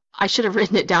article, I should have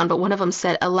written it down, but one of them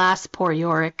said, alas, poor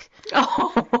Yorick.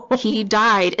 Oh. He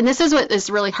died. And this is what is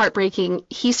really heartbreaking.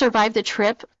 He survived the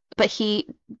trip, but he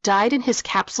died in his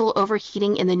capsule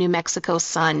overheating in the New Mexico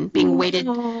sun, being waited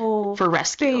for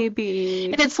rescue.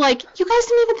 Baby. And it's like, you guys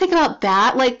didn't even think about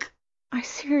that? Like, I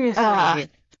seriously.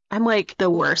 I'm like, the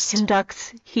worst.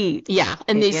 Conducts heat. Yeah,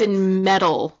 and it's in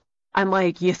metal. I'm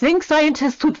like, you think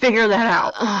scientists would figure that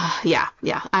out?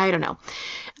 Yeah, I don't know.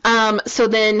 So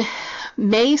then,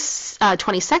 May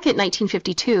 22nd,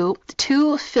 1952,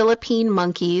 two Philippine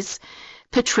monkeys,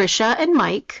 Patricia and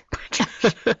Mike,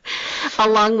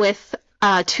 along with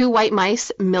two white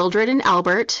mice, Mildred and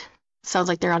Albert. Sounds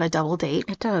like they're on a double date.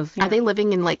 It does. Yeah. Are they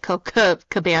living in like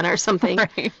Copacabana or something?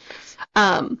 Right.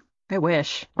 I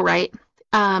wish. Right.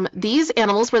 These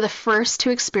animals were the first to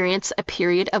experience a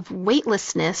period of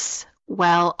weightlessness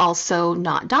while also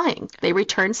not dying. They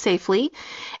returned safely,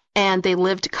 and they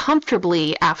lived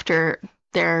comfortably after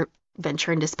their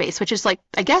venture into space, which is like,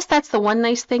 I guess that's the one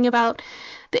nice thing about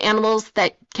the animals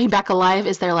that came back alive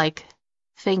is they're like,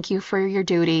 thank you for your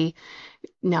duty.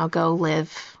 Now go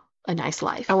live a nice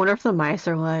life. I wonder if the mice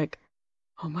are like,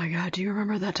 oh my God, do you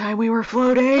remember that time we were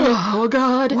floating? Oh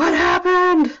God. What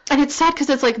happened? And it's sad because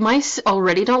it's like mice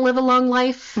already don't live a long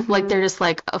life. Mm-hmm. Like they're just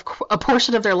like, a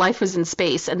portion of their life was in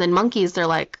space. And then monkeys, they're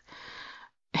like,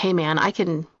 hey man, I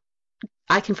can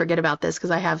forget about this because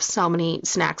I have so many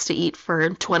snacks to eat for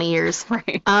 20 years.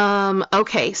 Right.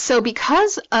 Okay, so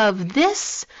because of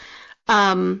this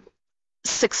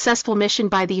successful mission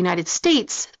by the United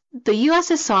States, the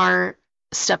USSR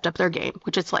stepped up their game,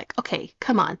 which is like, okay,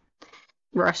 come on.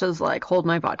 Russia's like, hold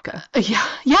my vodka.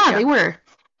 Yeah, they were.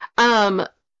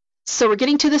 So we're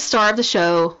getting to the star of the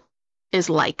show is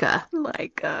Laika.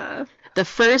 Laika. The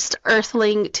first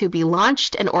Earthling to be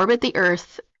launched and orbit the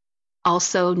Earth,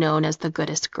 also known as the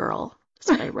goodest girl.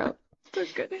 That's what I wrote. The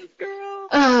goodest girl.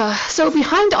 So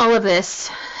behind all of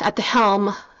this, at the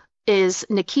helm, is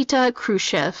Nikita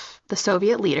Khrushchev, the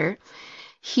Soviet leader.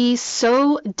 He's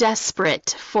so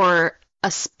desperate for a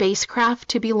spacecraft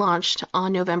to be launched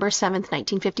on November 7th,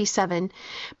 1957,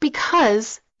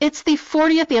 because it's the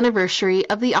 40th anniversary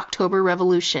of the October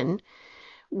Revolution,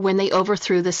 when they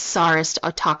overthrew the Tsarist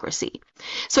autocracy.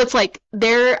 So it's like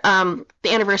the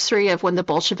anniversary of when the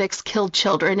Bolsheviks killed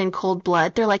children in cold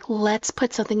blood. They're like, let's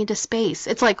put something into space.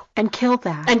 It's like, and kill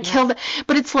that. And kill that.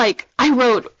 But it's like, I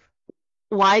wrote,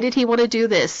 why did he want to do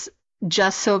this?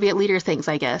 Just Soviet leader things,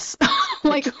 I guess.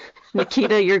 Like,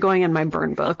 Nikita, you're going in my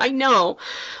burn book. I know.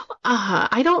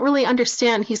 I don't really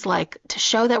understand. He's like, to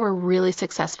show that we're really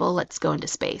successful, let's go into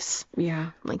space. Yeah.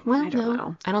 I'm like, well, I don't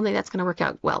know. I don't think that's going to work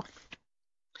out well.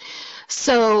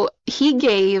 So he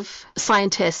gave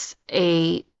scientists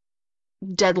a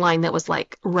deadline that was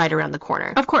like right around the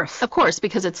corner. Of course. Of course,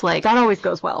 because it's like, that always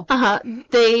goes well.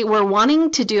 They were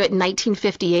wanting to do it in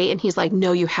 1958, and he's like,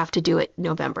 no, you have to do it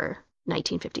November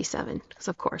 1957. Because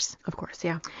of course. Of course,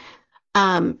 yeah.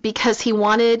 Because he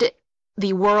wanted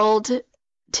the world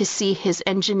to see his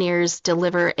engineers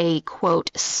deliver a,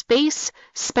 quote, space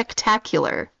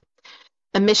spectacular,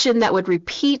 a mission that would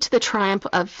repeat the triumph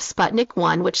of Sputnik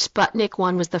 1, which Sputnik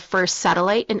 1 was the first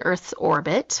satellite in Earth's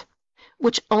orbit,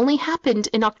 which only happened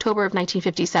in October of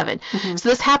 1957. Mm-hmm. So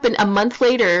this happened a month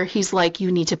later. He's like,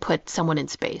 you need to put someone in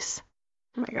space.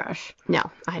 Oh my gosh. No,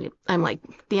 I'm like,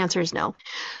 the answer is no.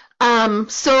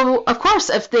 So, of course,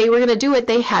 if they were going to do it,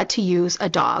 they had to use a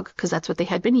dog, because that's what they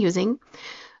had been using.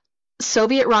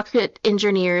 Soviet rocket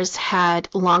engineers had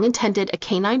long intended a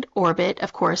canine orbit,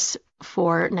 of course,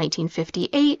 for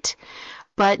 1958,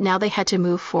 but now they had to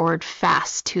move forward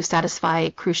fast to satisfy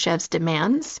Khrushchev's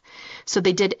demands. So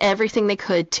they did everything they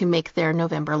could to make their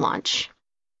November launch.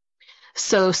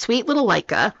 So sweet little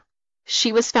Laika,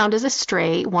 she was found as a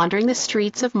stray wandering the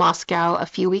streets of Moscow a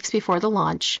few weeks before the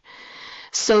launch.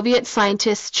 Soviet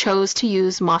scientists chose to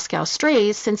use Moscow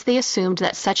strays since they assumed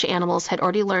that such animals had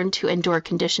already learned to endure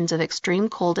conditions of extreme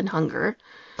cold and hunger.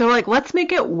 They're like, let's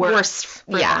make it worse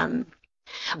for them.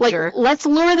 Like, let's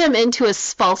lure them into a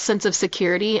false sense of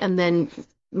security and then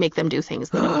make them do things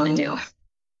they don't want to do.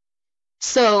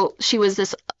 So she was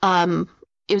this, it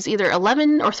was either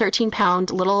 11 or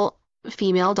 13-pound little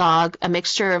female dog, a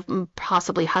mixture of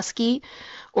possibly husky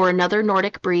or another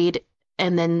Nordic breed,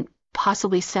 and then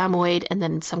possibly Samoyed, and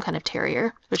then some kind of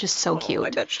terrier, which is so cute. I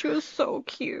bet she was so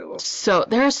cute. So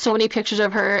there are so many pictures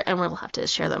of her, and we'll have to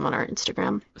share them on our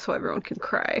Instagram. So everyone can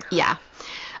cry. Yeah.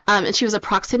 And she was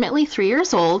approximately 3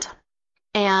 years old,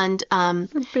 and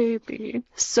baby.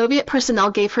 Soviet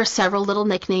personnel gave her several little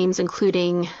nicknames,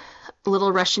 including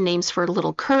little Russian names for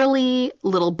Little Curly,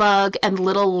 Little Bug, and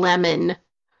Little Lemon.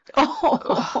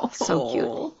 Oh, so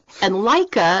cute. And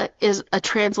Laika is a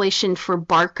translation for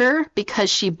barker because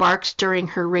she barked during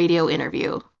her radio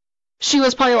interview. She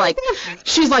was probably like,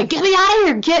 she's like, get me out of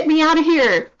here, get me out of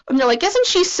here. And they're like, isn't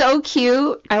she so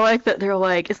cute? I like that they're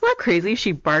like, isn't that crazy?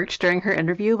 She barked during her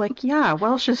interview. Like, yeah,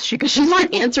 well, she's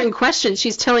not answering questions.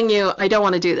 She's telling you, I don't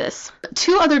want to do this.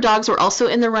 2 other dogs were also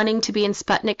in the running to be in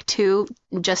Sputnik 2,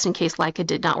 just in case Laika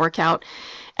did not work out.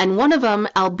 And one of them,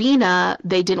 Albina,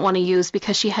 they didn't want to use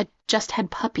because she had just had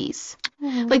puppies.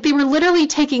 Mm. Like, they were literally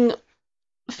taking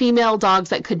female dogs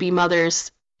that could be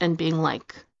mothers and being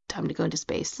like, time to go into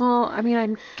space. Well, I mean, I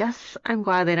guess I'm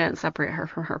glad they didn't separate her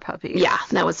from her puppies. Yeah,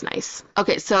 that was nice.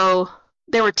 Okay, so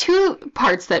there were 2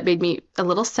 parts that made me a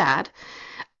little sad.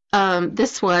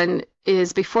 This one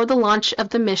is before the launch of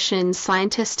the mission,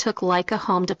 scientists took Laika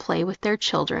home to play with their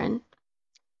children.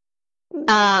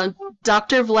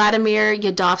 Dr. Vladimir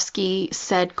Yadovsky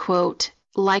said, quote,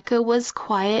 Laika was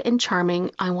quiet and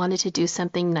charming. I wanted to do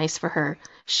something nice for her.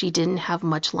 She didn't have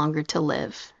much longer to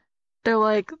live. They're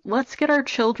like, let's get our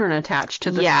children attached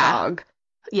to this dog.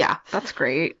 Yeah. That's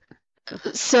great.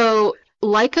 So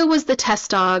Laika was the test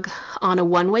dog on a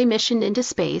one-way mission into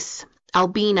space.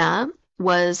 Albina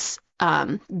was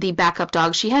the backup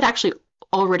dog. She had actually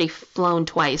already flown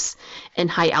twice in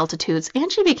high altitudes, and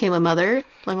she became a mother.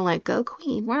 I'm like, go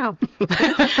queen. Wow.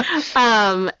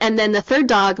 And then the third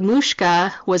dog,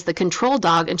 Mushka, was the control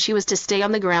dog, and she was to stay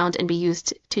on the ground and be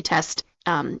used to test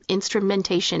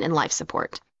instrumentation and life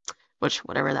support. Which,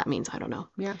 whatever that means, I don't know.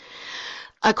 Yeah.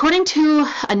 According to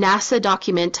a NASA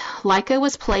document, Laika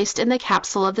was placed in the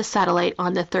capsule of the satellite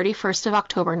on the 31st of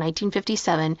October,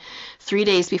 1957, 3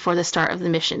 days before the start of the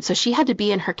mission. So she had to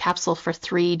be in her capsule for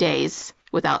 3 days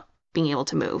without being able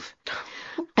to move.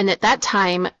 And at that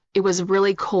time, it was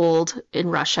really cold in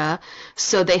Russia,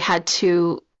 so they had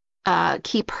to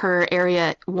keep her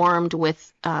area warmed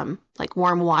with like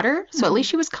warm water. So at least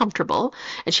she was comfortable,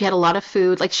 and she had a lot of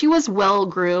food. Like she was well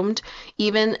groomed,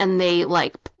 even, and they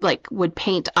like would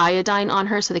paint iodine on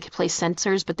her so they could place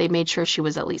sensors, but they made sure she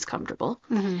was at least comfortable.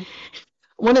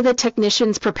 One of the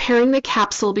technicians preparing the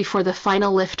capsule before the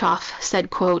final liftoff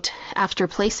said, quote, "After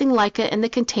placing Laika in the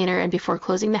container and before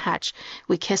closing the hatch,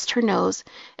 we kissed her nose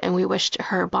and we wished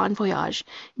her bon voyage,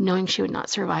 knowing she would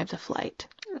not survive the flight."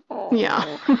 Oh.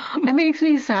 Yeah. It makes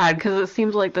me sad because it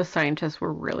seems like the scientists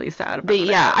were really sad about it.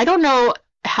 Yeah, I don't know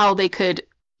how they could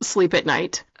sleep at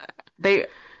night.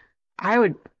 I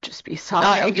would just be sobbing.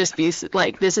 I would just be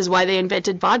like, this is why they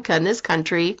invented vodka in this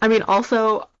country. I mean,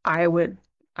 also, I would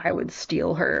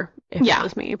steal her if it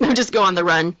was me. I would just go on the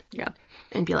run. Yeah.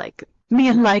 And be like, me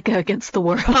and Laika against the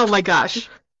world. Oh my gosh.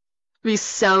 Be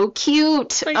so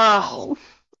cute. Oh.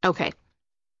 Okay.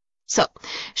 So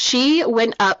she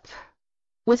went up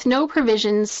with no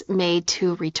provisions made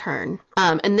to return.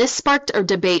 And this sparked a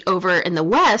debate over in the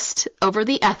West over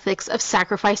the ethics of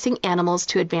sacrificing animals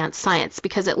to advance science,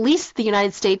 because at least the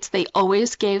United States, they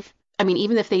always gave, I mean,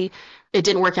 even if it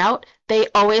didn't work out, they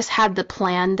always had the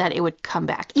plan that it would come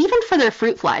back, even for their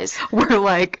fruit flies. We're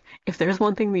like, if there's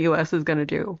one thing the U.S. is going to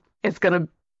do, it's going to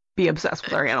be obsessed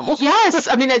with our animals. Yes.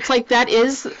 I mean, it's like that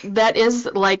is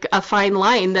like a fine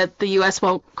line that the U.S.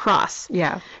 won't cross.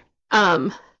 Yeah.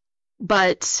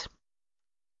 But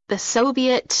the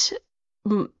Soviet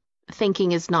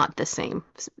thinking is not the same,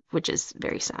 which is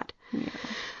very sad.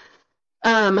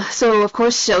 Yeah. So of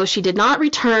course, she did not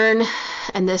return,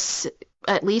 and this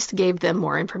at least gave them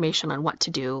more information on what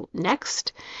to do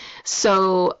next.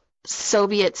 So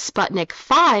Soviet Sputnik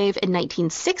 5 in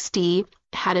 1960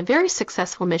 had a very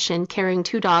successful mission carrying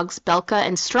two dogs, Belka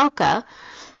and Strelka,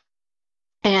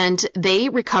 and they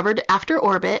recovered after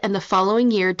orbit. And the following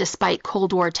year, despite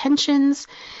Cold War tensions,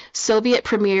 Soviet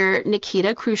Premier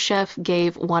Nikita Khrushchev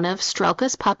gave one of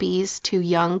Strelka's puppies to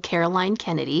young Caroline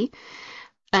Kennedy,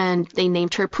 and they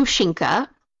named her Pushinka.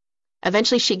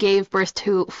 Eventually, she gave birth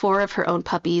to 4 of her own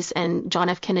puppies, and John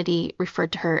F. Kennedy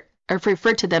referred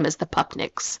to them as the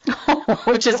Pupniks,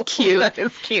 which is cute. That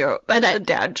is cute. That's a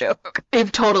dad joke.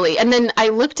 Totally. And then I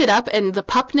looked it up, and the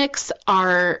Pupniks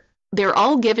they're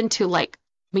all given to, like,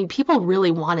 I mean, people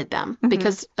really wanted them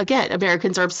because, again,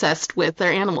 Americans are obsessed with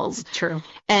their animals. True.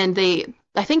 And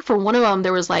I think for one of them,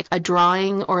 there was like a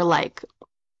drawing, or like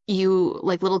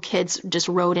little kids just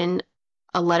wrote in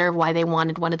a letter of why they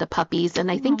wanted one of the puppies. And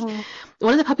I think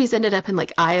one of the puppies ended up in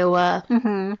like Iowa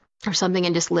or something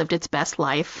and just lived its best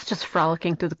life. Just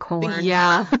frolicking through the corn.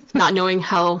 Yeah. Not knowing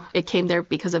how it came there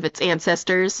because of its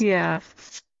ancestors. Yeah.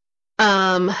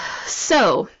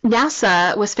 So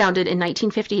NASA was founded in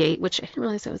 1958, which I didn't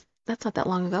realize that's not that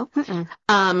long ago.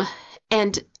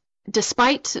 And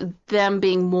despite them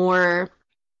being more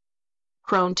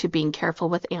prone to being careful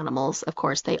with animals, of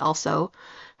course, they also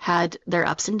had their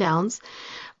ups and downs.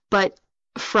 But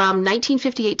from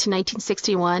 1958 to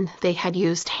 1961, they had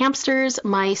used hamsters,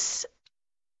 mice,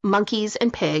 monkeys,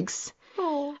 and pigs.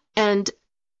 Oh. And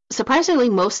surprisingly,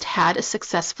 most had a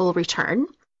successful return.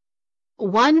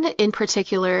 One in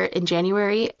particular, in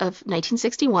January of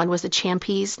 1961, was a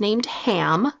champese named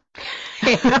Ham.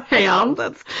 Ham,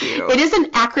 that's cute. It is an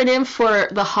acronym for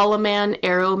the Holoman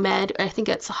Aeromed. I think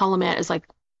it's Holoman is like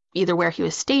either where he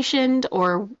was stationed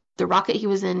or the rocket he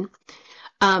was in.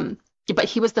 But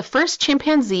he was the first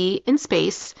chimpanzee in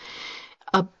space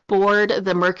aboard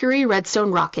the Mercury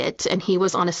Redstone rocket, and he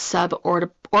was on a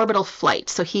suborbital flight.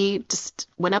 So he just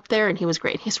went up there, and he was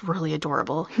great. He's really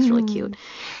adorable. He's really cute.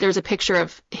 There's a picture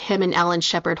of him and Alan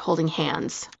Shepard holding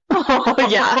hands. Oh,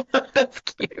 yeah. That's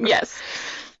cute. Yes.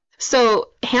 So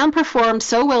Ham performed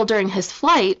so well during his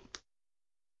flight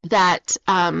that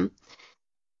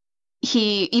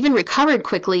he even recovered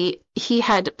quickly. He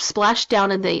had splashed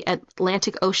down in the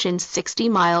Atlantic Ocean 60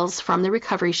 miles from the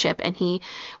recovery ship, and he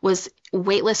was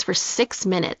weightless for 6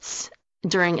 minutes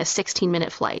during a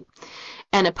 16-minute flight.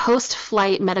 And a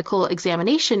post-flight medical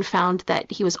examination found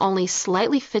that he was only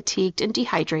slightly fatigued and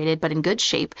dehydrated, but in good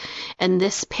shape. And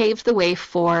this paved the way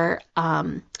for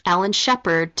Alan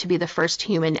Shepard to be the first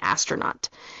human astronaut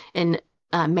in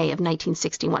May of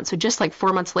 1961. So just like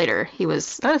 4 months later, he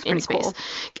was in space. Cool.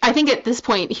 I think at this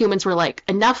point, humans were like,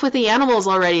 enough with the animals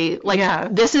already.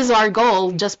 Like, This is our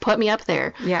goal. Just put me up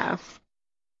there. Yeah.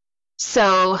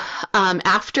 So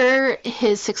after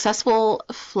his successful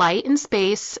flight in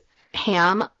space,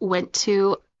 Ham went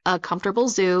to a comfortable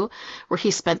zoo where he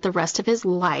spent the rest of his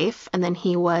life, and then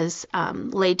he was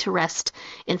laid to rest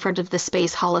in front of the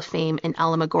Space Hall of Fame in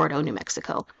Alamogordo, New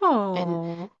Mexico.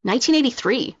 In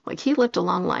 1983. Like, he lived a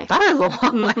long life. That is a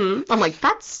long life. I'm like,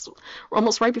 that's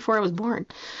almost right before I was born.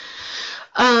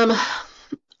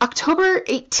 October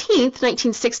 18th,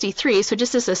 1963, so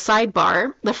just as a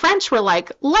sidebar, the French were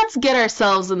like, let's get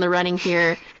ourselves in the running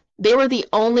here. They were the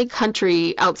only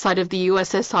country outside of the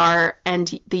USSR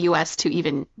and the US to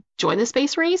even join the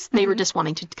space race. They were just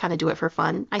wanting to kind of do it for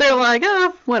fun. They're like,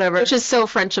 oh, whatever. Which is so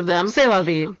French of them. C'est la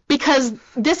vie. Because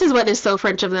this is what is so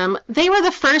French of them. They were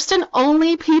the first and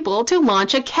only people to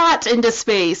launch a cat into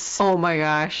space. Oh my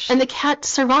gosh. And the cat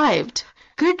survived.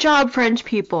 Good job, French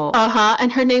people. Uh-huh.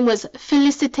 And her name was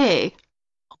Félicité.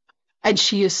 And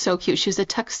she is so cute. She was a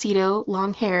tuxedo,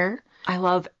 long hair. I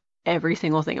love every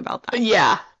single thing about that.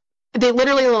 Yeah. They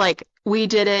literally were like, we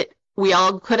did it. We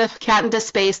all put a cat into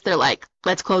space. They're like,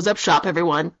 let's close up shop,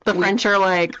 everyone. The French are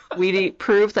like, we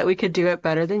proved that we could do it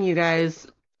better than you guys.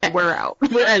 We're out.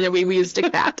 And then we used a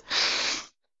cat.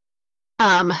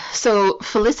 So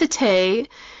Félicité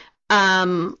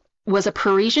was a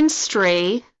Parisian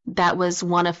stray that was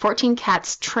one of 14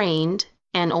 cats trained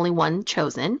and only one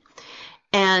chosen.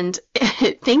 And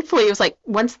thankfully, it was like,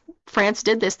 once France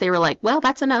did this, they were like, well,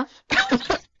 that's enough.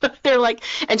 They're like,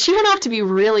 and she went off to be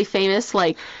really famous,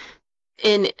 like,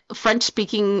 in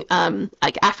French-speaking,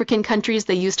 like, African countries,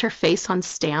 they used her face on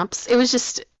stamps. It was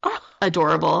just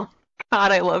adorable.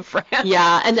 God, I love France.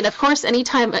 Yeah, and then, of course,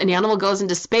 anytime an animal goes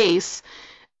into space,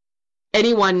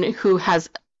 anyone who has,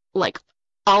 like,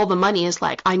 all the money is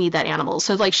like, I need that animal.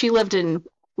 So, like, she lived in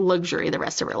luxury the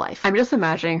rest of her life. I'm just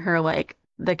imagining her like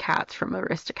the cats from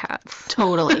Aristocats.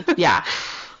 Totally, yeah.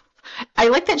 I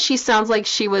like that she sounds like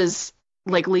she was,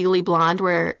 like, Legally Blonde,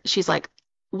 where she's like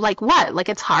what? Like,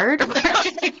 it's hard?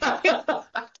 Totally.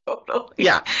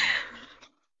 Yeah.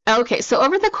 Okay, so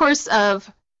over the course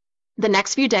of the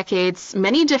next few decades,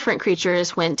 many different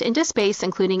creatures went into space,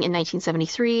 including in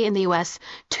 1973 in the US,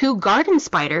 2 garden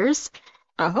spiders,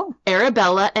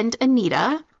 Arabella and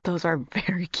Anita. Those are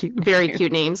very cute names. Very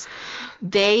cute names.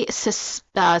 They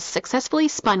successfully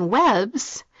spun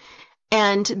webs,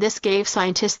 and this gave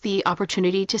scientists the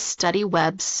opportunity to study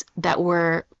webs that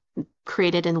were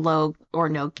created in low or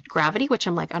no gravity, which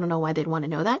I'm like, I don't know why they'd want to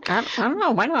know that. I don't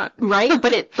know, why not? Right?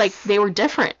 But it, like, they were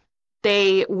different.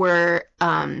 They were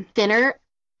thinner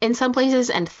in some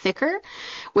places and thicker,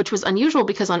 which was unusual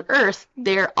because on Earth,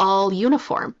 they're all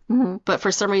uniform. Mm-hmm. But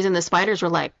for some reason, the spiders were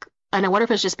like, and I wonder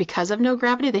if it's just because of no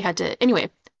gravity, they had to, anyway,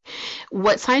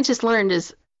 what scientists learned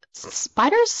is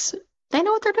spiders, they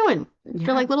know what they're doing. Yeah.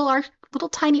 They're like little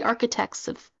tiny architects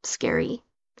of scary.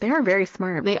 They are very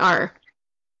smart. They are.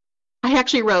 I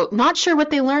actually wrote, not sure what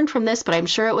they learned from this, but I'm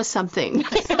sure it was something.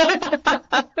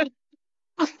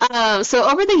 So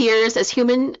over the years, as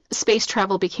human space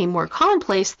travel became more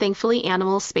commonplace, thankfully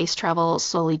animal space travel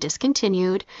slowly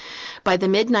discontinued. By the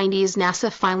mid-90s,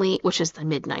 NASA finally, which is the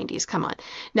mid-90s, come on,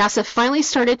 NASA finally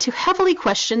started to heavily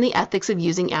question the ethics of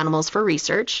using animals for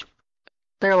research.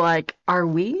 They're like, are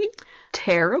we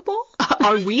terrible?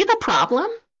 Are we the problem?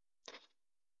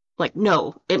 Like,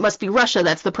 no, it must be Russia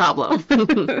that's the problem.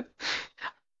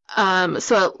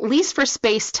 So at least for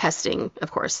space testing, of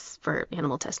course, for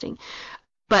animal testing.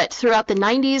 But throughout the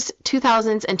 90s,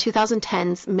 2000s, and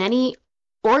 2010s, many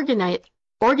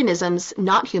organisms,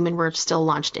 not human, were still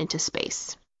launched into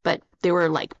space. But they were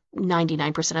like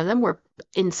 99% of them were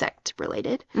insect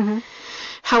related. Mm-hmm.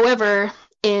 However,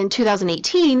 in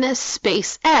 2018,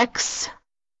 SpaceX,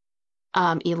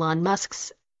 Elon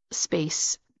Musk's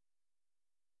space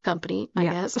company, I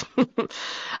guess,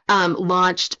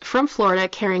 launched from Florida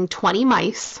carrying 20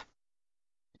 mice.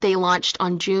 They launched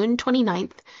on June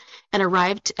 29th and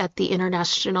arrived at the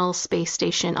International Space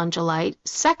Station on July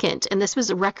 2nd. And this was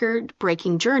a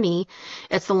record-breaking journey.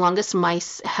 It's the longest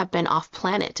mice have been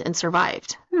off-planet and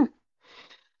survived.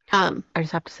 I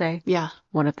just have to say, yeah,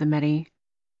 one of the many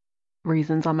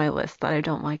reasons on my list that I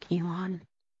don't like Elon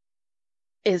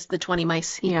is the 20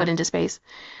 mice he put into space.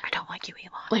 I don't like you,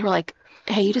 Elon. They were like,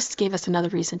 hey, you just gave us another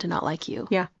reason to not like you.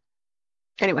 Yeah.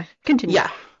 Anyway, continue.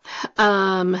 Yeah.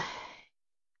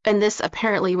 And this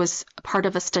apparently was part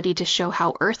of a study to show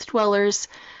how Earth dwellers'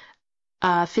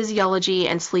 physiology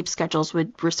and sleep schedules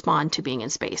would respond to being in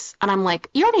space. And I'm like,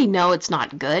 you already know it's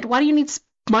not good. Why do you need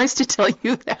mice to tell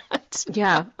you that?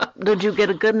 Yeah. Did you get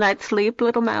a good night's sleep,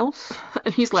 little mouse?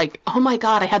 And he's like, oh my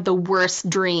God, I had the worst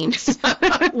dreams.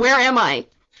 Where am I?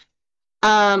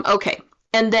 Okay.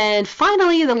 And then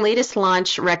finally, the latest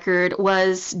launch record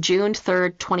was June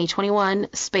 3rd, 2021,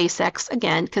 SpaceX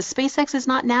again, because SpaceX is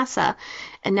not NASA.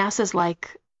 And NASA's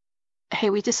like, hey,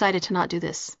 we decided to not do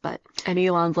this, but And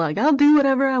Elon's like, I'll do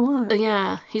whatever I want.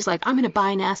 yeah, he's like, I'm going to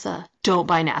buy NASA. Don't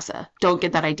buy NASA. Don't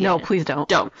get that idea. No, please don't.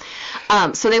 Don't.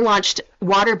 So they launched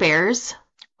water bears.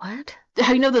 What?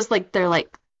 How you know those, like, they're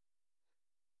like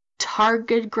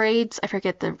tardigrades? I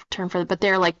forget the term for it, but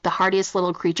they're like the hardiest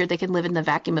little creature. They can live in the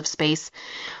vacuum of space.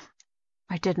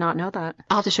 I did not know that.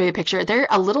 I'll have to show you a picture. They're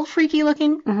a little freaky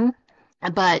looking,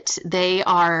 but they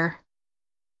are,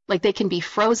 like, they can be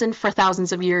frozen for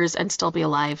thousands of years and still be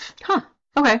alive. Huh.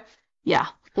 Okay. Yeah.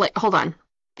 Like, hold on.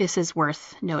 This is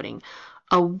worth noting.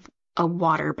 A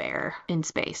water bear in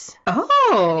space. Oh.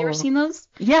 Have you ever seen those?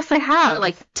 Yes, I have. They're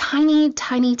like tiny,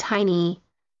 tiny, tiny,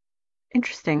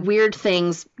 interesting. weird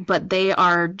things, but they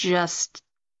are just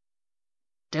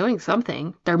doing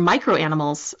something. They're micro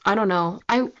animals. I don't know.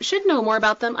 I should know more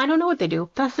about them. I don't know what they do.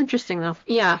 That's interesting, though.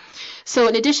 Yeah. So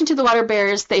in addition to the water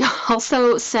bears, they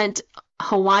also sent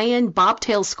Hawaiian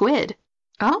bobtail squid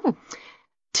Oh.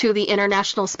 to the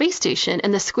International Space Station,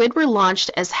 and the squid were launched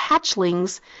as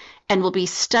hatchlings and will be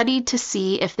studied to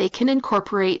see if they can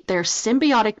incorporate their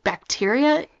symbiotic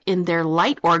bacteria in their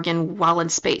light organ while in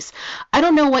space. I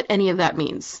don't know what any of that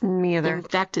means. Me either. In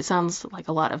fact, it sounds like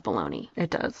a lot of baloney. It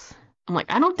does. I'm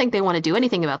like, I don't think they want to do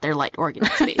anything about their light organ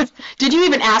in space. Did you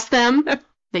even ask them?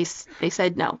 They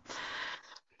said no.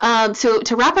 So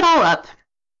to wrap it all up,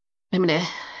 I'm going to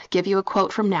give you a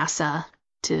quote from NASA,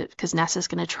 because NASA's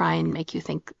going to try and make you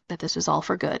think that this was all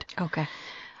for good. Okay.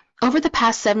 Over the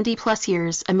past 70 plus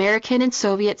years, American and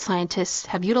Soviet scientists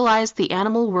have utilized the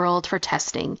animal world for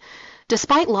testing.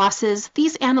 Despite losses,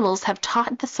 these animals have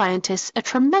taught the scientists a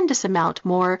tremendous amount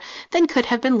more than could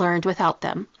have been learned without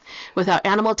them. Without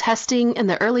animal testing in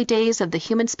the early days of the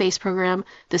human space program,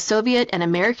 the Soviet and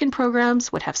American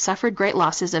programs would have suffered great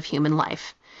losses of human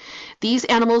life. These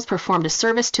animals performed a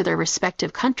service to their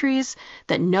respective countries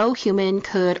that no human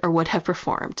could or would have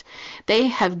performed. They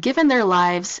have given their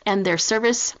lives and their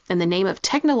service in the name of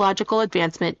technological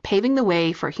advancement, paving the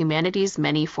way for humanity's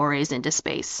many forays into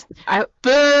space.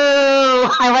 Boo!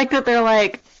 I like that they're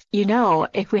like,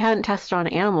 if we hadn't tested on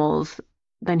animals,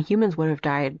 then humans would have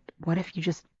died. What if you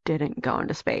just didn't go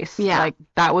into space? Yeah. Like,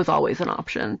 that was always an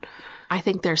option. I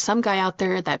think there's some guy out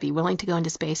there that'd be willing to go into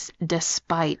space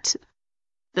despite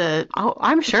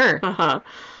I'm sure. Yeah.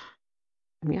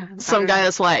 Some guy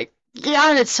that's like, yeah,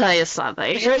 I'm going to tell you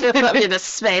something. You're going to put me into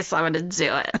space, I'm going to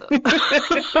do it.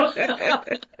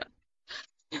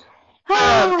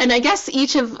 And I guess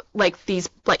each of, like, these,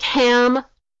 like, Ham,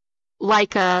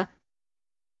 Laika,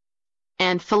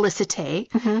 and Felicite,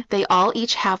 they all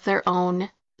each have their own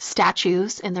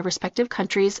statues in their respective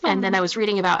countries. And then I was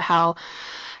reading about how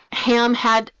Ham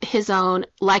had his own.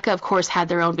 Laika, of course, had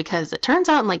their own, because it turns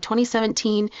out in like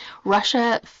 2017,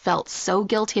 Russia felt so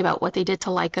guilty about what they did to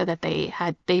Laika that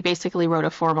they basically wrote a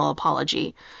formal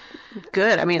apology.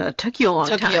 Good. I mean, it took you a long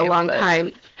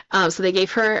time. So they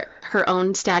gave her her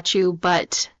own statue,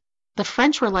 but the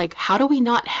French were like, how do we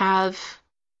not have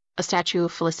a statue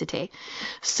of Felicite?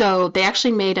 So they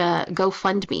actually made a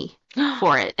GoFundMe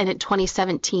for it, and in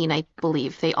 2017, I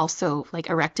believe, they also like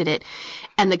erected it.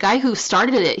 And the guy who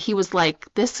started it, he was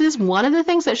like, this is one of the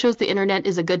things that shows the internet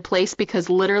is a good place, because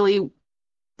literally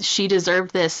she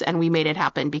deserved this and we made it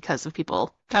happen because of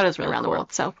people that is really around cool. the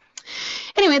world. So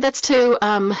anyway, that's to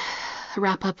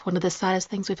wrap up one of the saddest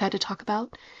things we've had to talk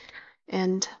about,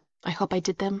 and I hope I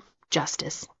did them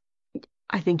justice.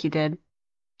 I think you did.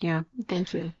 Yeah.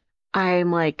 Thank you.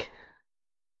 I'm like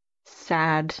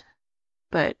sad,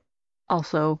 but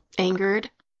also Angered.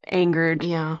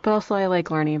 Yeah. But also I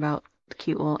like learning about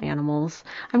cute little animals.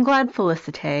 I'm glad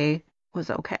Felicite was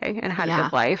okay and had a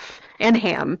good life. And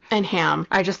Ham.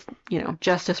 I just,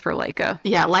 justice for Laika.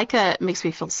 Yeah, Laika makes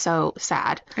me feel so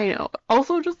sad. I know.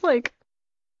 Also just like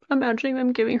imagining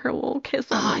them giving her a little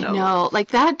kiss on the nose. I know.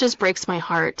 Like, that just breaks my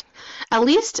heart. At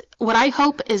least what I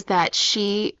hope is that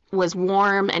she was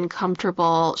warm and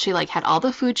comfortable. She like had all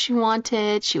the food she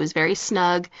wanted. She was very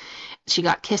snug. She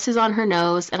got kisses on her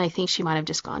nose, and I think she might have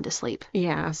just gone to sleep.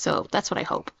 Yeah. So that's what I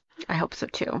hope. I hope so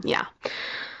too. Yeah.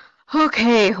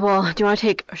 Okay, well, do you want to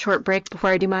take a short break before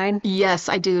I do mine? Yes,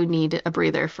 I do need a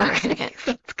breather for a second.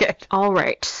 That's good. All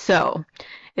right, so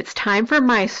it's time for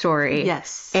my story.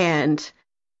 Yes. And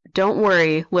don't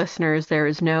worry, listeners, there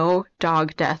is no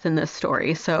dog death in this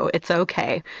story, so it's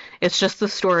okay. It's just the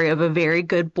story of a very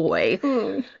good boy.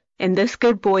 And this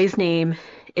good boy's name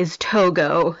is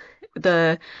Togo.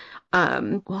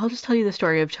 I'll just tell you the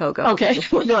story of Togo. Okay.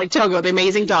 You're like, Togo, the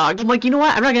amazing dog. I'm like, you know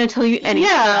what? I'm not going to tell you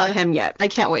anything about him yet. I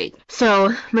can't wait.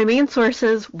 So my main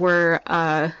sources were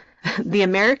the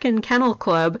American Kennel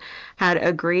Club had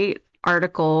a great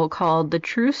article called The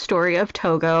True Story of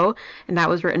Togo, and that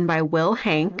was written by Will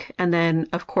Hank, and then,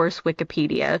 of course,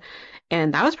 Wikipedia.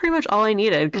 And that was pretty much all I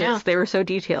needed because they were so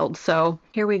detailed. So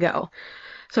here we go.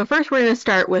 So first we're going to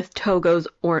start with Togo's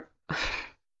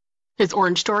his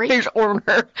orange story? His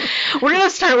owner. We're going to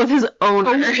start with his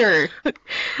owner.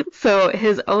 So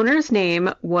his owner's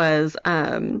name was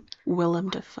Willem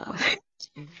Dafoe.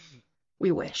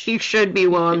 We wish. He should be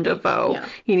Willem Dafoe. Yeah.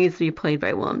 He needs to be played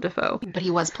by Willem Dafoe. But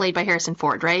he was played by Harrison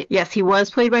Ford, right? Yes, he was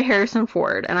played by Harrison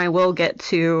Ford, and I will get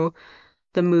to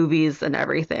the movies and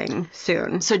everything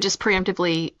soon. So just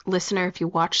preemptively, listener, if you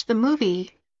watch the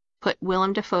movie, put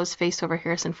Willem Dafoe's face over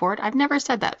Harrison Ford. I've never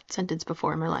said that sentence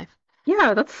before in my life.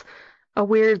 Yeah, that's a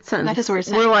weird sentence. That is a weird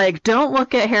sentence. We're like, don't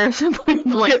look at Harrison Ford.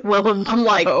 Look at Willem Dafoe. I'm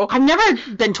like, I've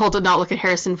never been told to not look at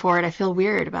Harrison Ford. I feel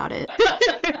weird about it.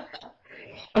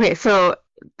 Okay, so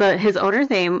his owner's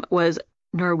name was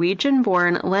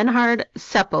Norwegian-born Leonhard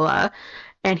Seppala,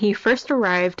 and he first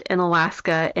arrived in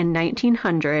Alaska in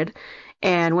 1900,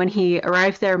 and when he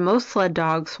arrived there, most sled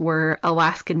dogs were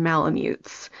Alaskan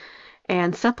Malamutes.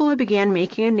 And Seppala began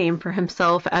making a name for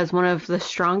himself as one of the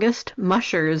strongest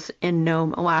mushers in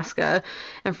Nome, Alaska.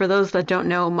 And for those that don't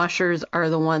know, mushers are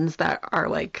the ones that are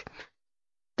like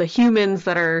the humans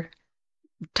that are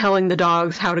telling the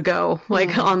dogs how to go,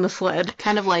 like on the sled.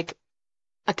 Kind of like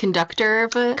a conductor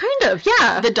of a... Kind of,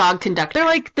 yeah. The dog conductor. They're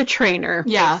like the trainer,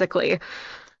 basically.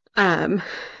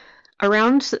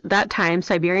 Around that time,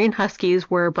 Siberian Huskies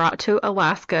were brought to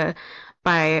Alaska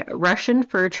by Russian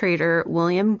fur trader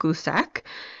William Gusak.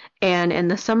 And in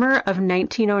the summer of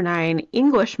 1909,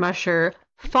 English musher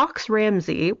Fox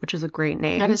Ramsey, which is a great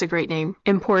name. That is a great name.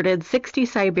 Imported 60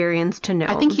 Siberians to Nome.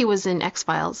 I think he was in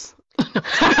X-Files.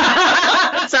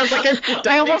 Sounds like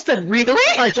I almost said really?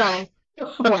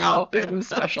 Wow, I'm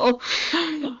special.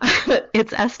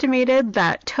 It's estimated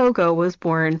that Togo was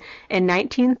born in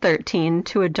 1913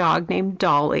 to a dog named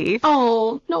Dolly.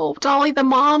 Oh, no, Dolly the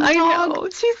mom dog. I know,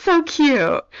 she's so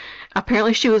cute.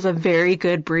 Apparently she was a very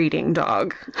good breeding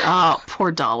dog. Oh,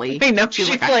 poor Dolly. I know, she's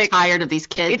like, tired of these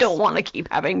kids. They don't want to keep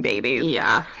having babies.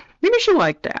 Yeah. Maybe she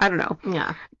liked it. I don't know.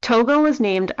 Yeah. Togo was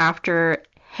named after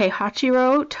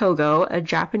Heihachiro Togo, a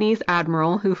Japanese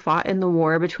admiral who fought in the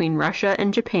war between Russia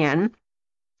and Japan.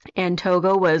 And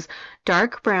Togo was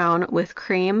dark brown with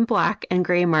cream, black, and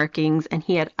gray markings, and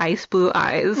he had ice blue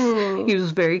eyes. He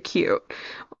was very cute.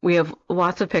 We have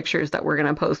lots of pictures that we're going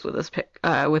to post with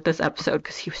this episode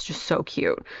because he was just so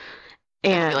cute.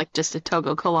 And like just a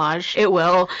Togo collage. It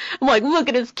will. I'm like, look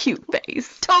at his cute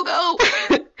face. Togo!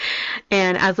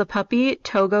 And as a puppy,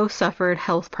 Togo suffered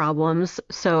health problems,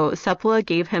 so Seppala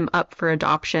gave him up for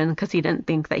adoption because he didn't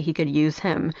think that he could use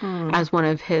him as one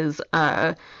of his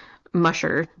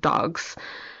musher dogs.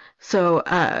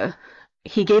 So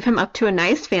he gave him up to a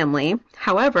nice family.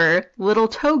 However, little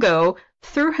Togo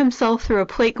threw himself through a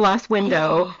plate glass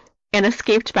window and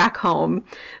escaped back home.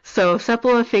 So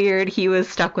Seppala figured he was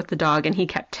stuck with the dog and he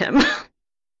kept him.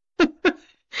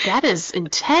 That is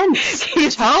intense.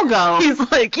 Togo.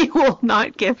 He's like, you will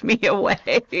not give me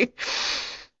away.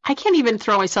 I can't even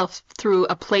throw myself through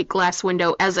a plate glass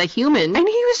window as a human. And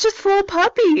he was just a little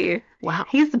puppy. Wow.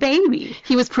 He's the baby.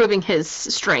 He was proving his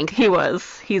strength. He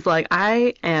was. He's like,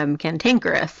 I am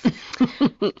cantankerous.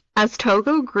 As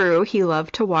Togo grew, he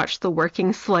loved to watch the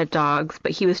working sled dogs,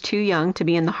 but he was too young to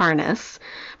be in the harness.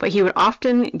 But he would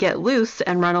often get loose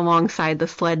and run alongside the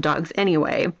sled dogs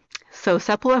anyway. So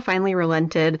Seppala finally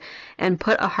relented and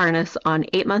put a harness on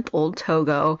 8-month-old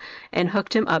Togo and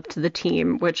hooked him up to the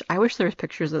team, which I wish there was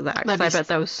pictures of that, because I bet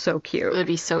that was so cute. It'd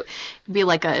be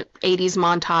like a 80s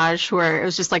montage where it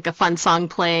was just like a fun song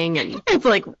playing. And it's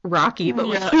like Rocky, but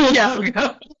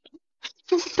yeah.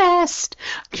 Best.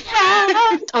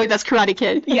 Oh, wait, that's Karate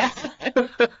Kid. Yeah.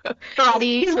 Karate.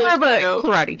 He's more of a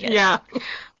Karate Kid. Yeah.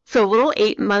 So little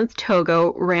 8-month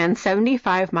Togo ran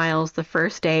 75 miles the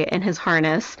first day in his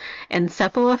harness, and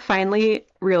Seppala finally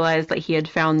realized that he had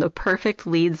found the perfect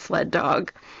lead sled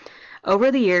dog. Over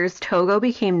the years, Togo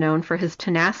became known for his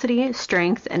tenacity,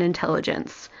 strength, and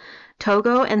intelligence.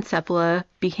 Togo and Seppala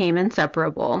became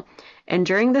inseparable, and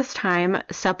during this time,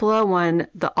 Seppala won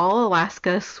the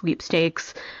All-Alaska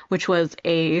Sweepstakes, which was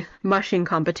a mushing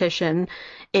competition,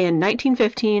 in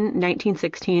 1915,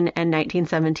 1916, and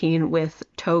 1917, with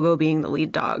Togo being the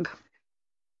lead dog.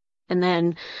 And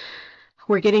then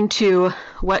we're getting to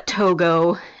what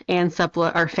Togo and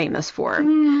Seppala are famous for.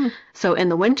 So in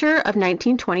the winter of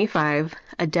 1925,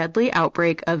 a deadly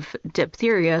outbreak of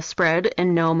diphtheria spread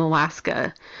in Nome,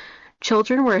 Alaska.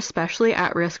 Children were especially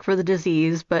at risk for the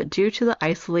disease, but due to the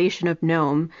isolation of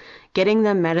Nome, getting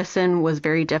them medicine was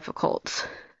very difficult.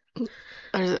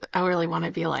 I really want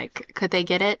to be like, could they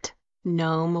get it?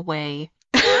 Gnome Way.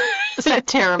 Is that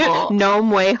terrible?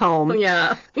 Gnome Way Home.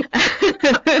 Yeah.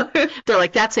 They're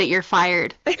like, that's it, you're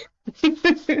fired.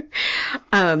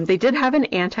 They did have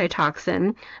an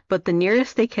antitoxin, but the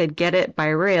nearest they could get it by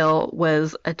rail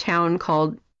was a town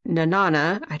called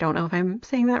Nanana. I don't know if I'm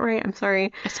saying that right. I'm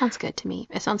sorry. It sounds good to me.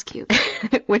 It sounds cute.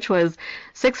 Which was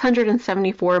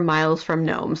 674 miles from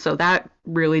Nome. So that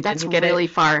really That's didn't get really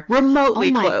it far. remotely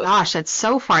Oh my close. gosh, that's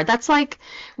so far. That's like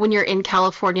when you're in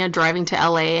California driving to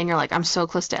LA and you're like, I'm so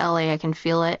close to LA, I can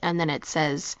feel it. And then it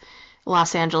says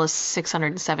Los Angeles,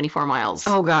 674 miles.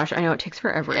 Oh gosh, I know it takes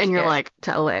forever. And to you're get like,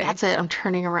 to LA. that's it, I'm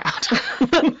turning around.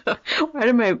 Why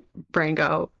did my brain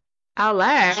go?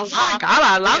 LA. Oh my God,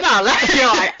 I love LA.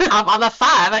 You're like, I'm on the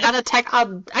 5. I gotta take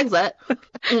an exit.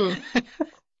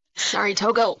 Sorry,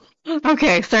 Togo.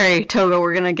 Okay, sorry, Togo,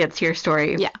 we're gonna get to your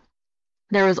story. Yeah.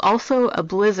 There was also a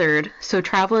blizzard, so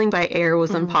traveling by air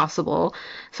was impossible,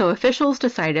 so officials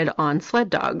decided on sled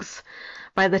dogs.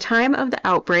 By the time of the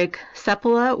outbreak,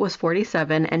 Sepala was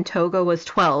 47 and Togo was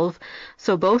 12,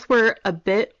 so both were a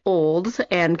bit old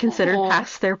and considered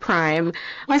past their prime.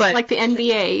 Why is But it like the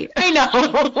NBA? I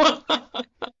know.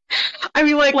 I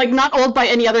mean, like Not old by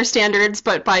any other standards,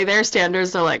 but by their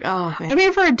standards, they're like, oh, man. I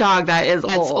mean, for a dog, that is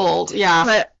That's old. old, yeah.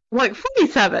 But like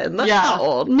 47, that's not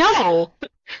old. No.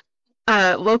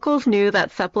 Locals knew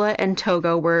that Sepala and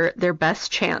Togo were their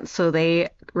best chance, so they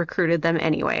recruited them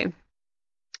anyway.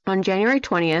 On January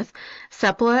 20th,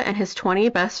 Sepala and his 20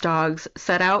 best dogs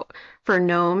set out for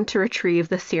Nome to retrieve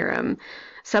the serum.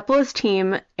 Sepala's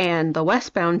team and the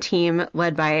westbound team,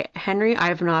 led by Henry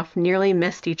Ivanov, nearly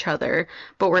missed each other,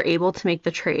 but were able to make the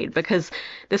trade because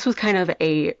this was kind of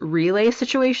a relay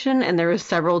situation, and there were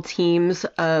several teams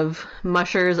of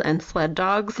mushers and sled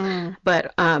dogs.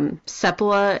 But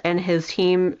Sepala and his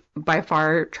team by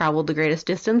far traveled the greatest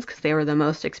distance because they were the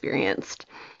most experienced.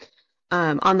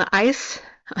 On the ice,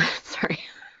 sorry,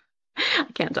 I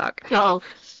can't talk. Oh.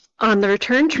 On the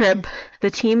return trip,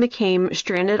 the team became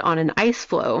stranded on an ice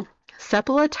floe.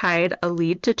 Sepala tied a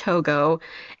lead to Togo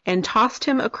and tossed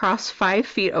him across 5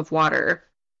 feet of water.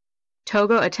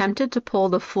 Togo attempted to pull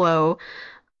the floe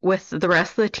with the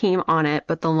rest of the team on it,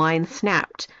 but the line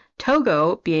snapped.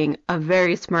 Togo, being a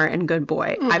very smart and good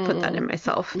boy, I put that in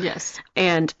myself, Yes.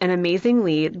 and an amazing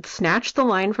lead, snatched the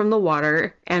line from the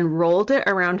water and rolled it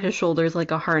around his shoulders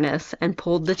like a harness and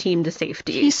pulled the team to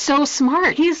safety. He's so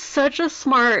smart. He's such a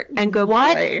smart and good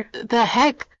boy. What the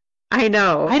heck? I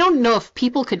know. I don't know if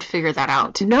people could figure that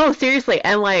out. No, seriously.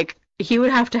 And like, he would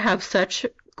have to have such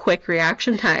quick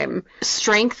reaction time.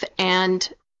 Strength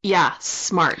and, yeah,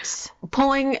 smarts.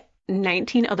 Pulling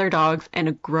 19 other dogs and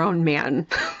a grown man.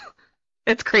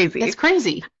 It's crazy. It's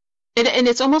crazy. And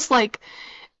it's almost like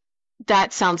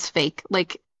that sounds fake.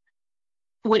 Like,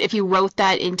 if you wrote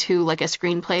that into like a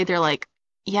screenplay, they're like,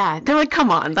 yeah, They're like, come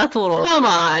on, that's a little... come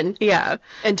on. Yeah.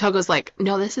 And Togo's like,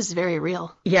 no, this is very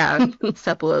real. Yeah.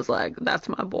 Sepala's like, that's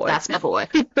my boy. That's my boy.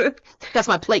 That's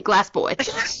my plate glass boy.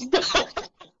 That's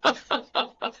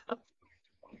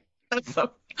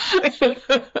so...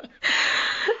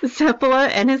 Sepala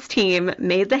and his team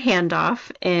made the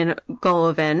handoff in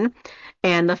Golovin,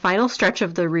 and the final stretch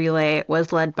of the relay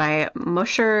was led by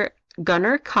Musher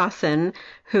Gunnar Kossin,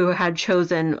 who had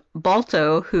chosen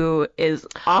Balto, who is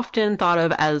often thought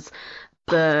of as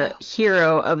the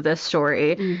hero of this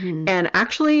story. And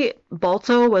actually,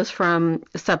 Balto was from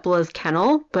Sepala's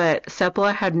kennel, but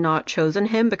Sepala had not chosen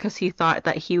him because he thought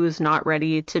that he was not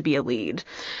ready to be a lead.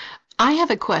 I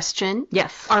have a question.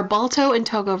 Yes. Are Balto and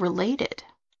Togo related?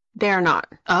 They're not.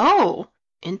 Oh,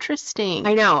 interesting.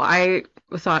 I know. I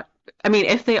thought, I mean,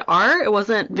 if they are, it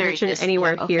wasn't Very mentioned dis-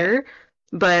 anywhere yeah, okay. here,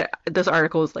 but this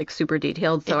article is like super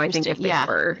detailed, so I think if they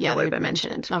were, yeah, it would they have been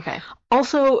mentioned. Okay.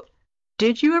 Also,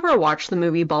 did you ever watch the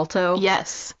movie Balto?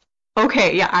 Yes.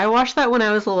 Okay, yeah, I watched that when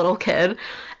I was a little kid,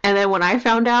 and then when I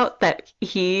found out that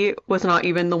he was not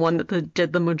even the one that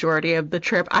did the majority of the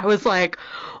trip, I was like,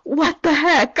 what the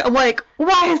heck? I'm like,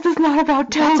 why is this not about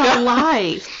Togo? That's a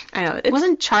lie. I know.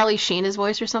 Wasn't Charlie Sheen his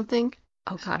voice or something?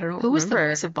 Oh God, I don't Who was the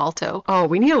remember. voice of Balto? Oh,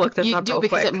 we need to look this You up do, real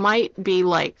because quick. it might be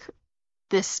like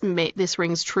this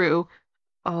rings true.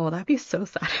 Oh, that'd be so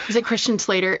sad. Is it Christian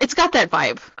Slater? It's got that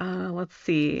vibe. Let's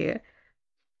see.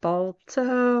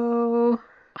 Balto.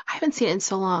 I haven't seen it in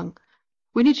so long.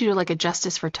 We need to do like a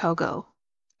Justice for Togo.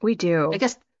 We do. I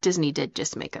guess Disney did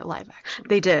just make a live action.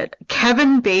 They did.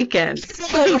 Kevin Bacon.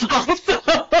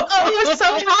 Oh, he was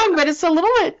so young, but it's a little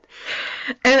bit.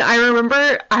 And I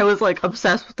remember I was like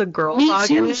obsessed with the girl Me dog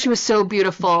in too. it, She was so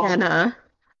beautiful. Jenna.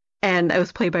 And it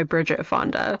was played by Bridget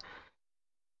Fonda.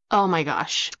 Oh my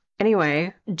gosh.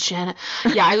 Anyway. Jenna.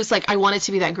 Yeah, I was like, I wanted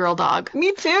to be that girl dog.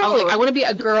 Me too. I was like, I want to be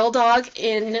a girl dog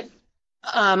in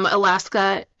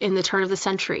Alaska in the turn of the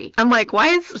century. I'm like,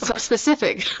 So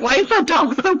specific. why is that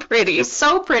dog so pretty?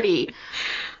 So pretty.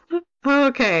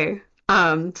 Okay.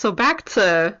 So back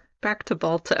to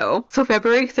Balto. So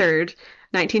February 3rd,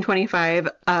 1925,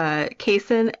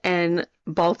 Kaysen and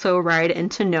Balto ride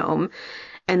into Nome,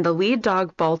 and the lead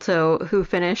dog Balto, who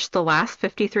finished the last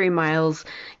 53 miles,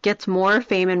 gets more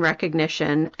fame and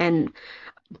recognition, and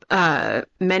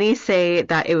many say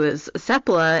that it was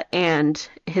Sepala and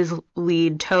his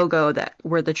lead Togo that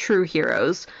were the true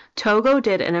heroes. Togo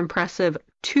did an impressive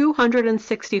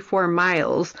 264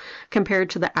 miles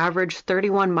compared to the average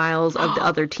 31 miles of the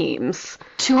other teams.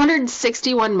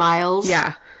 261 miles?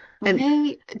 Yeah. And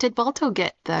Why did Balto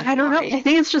get that? I don't know. I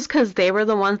think it's just because they were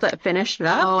the ones that finished it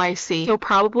up. Oh, I see. So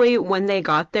probably when they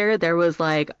got there was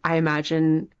like, I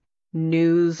imagine,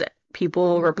 news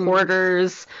people,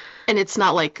 reporters. And it's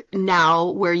not like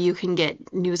now where you can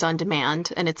get news on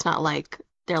demand, and it's not like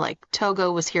they're like,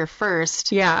 Togo was here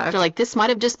first. Yeah. They're like, this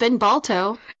might have just been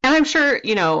Balto. And I'm sure,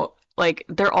 like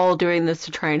they're all doing this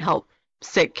to try and help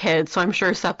sick kids. So I'm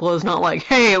sure Sepalo's not like,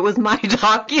 hey, it was my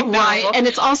dog, Right. And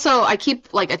it's also, I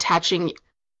keep like attaching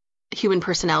human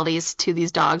personalities to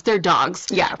these dogs. They're dogs.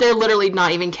 Yeah. They're literally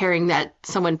not even caring that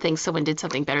someone thinks someone did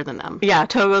something better than them. Yeah,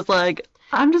 Togo's like,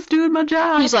 I'm just doing my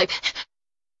job. He's like,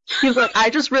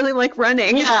 I just really like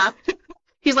running. yeah.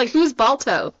 He's like, who's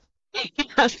Balto?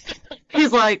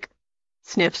 He's like,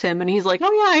 sniffs him, and he's like,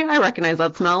 oh yeah, I recognize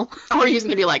that smell. Or he's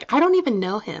gonna be like, I don't even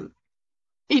know him.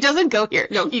 He doesn't go here.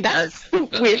 No, he does.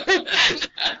 Weird.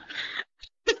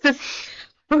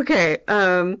 Okay.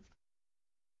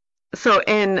 So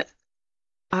in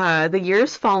the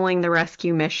years following the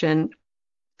rescue mission,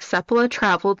 Sepala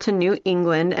traveled to New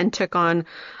England and took on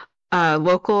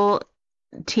local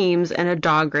teams in a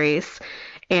dog race.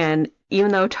 And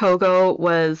even though Togo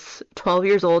was 12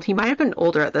 years old, he might have been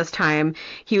older at this time,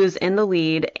 he was in the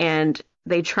lead, and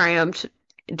they triumphed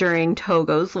during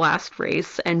Togo's last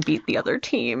race and beat the other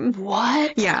team.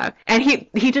 What? Yeah. And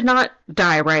he did not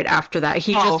die right after that.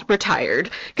 He just retired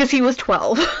because he was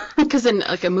 12. Because in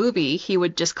like a movie, he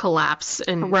would just collapse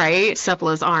in Right.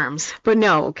 Sepala's arms. But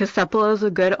no, because Sepala is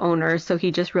a good owner, so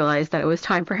he just realized that it was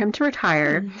time for him to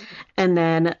retire. Mm-hmm. And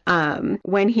then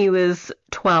when he was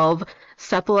 12,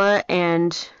 Sepala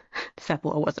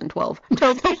wasn't 12.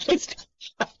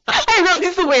 I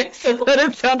realized the way I said that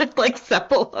it sounded like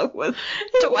Sepala was.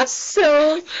 It was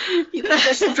so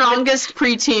the strongest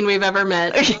preteen we've ever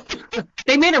met.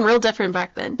 They made him real different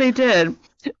back then. They did.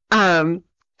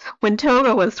 When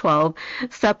Togo was 12,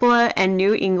 Sepala and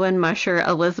New England musher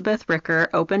Elizabeth Ricker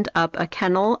opened up a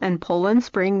kennel in Poland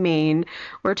Spring, Maine,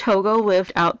 where Togo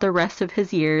lived out the rest of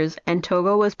his years, and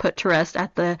Togo was put to rest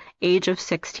at the age of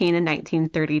 16 in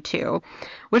 1932.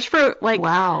 Which for, like...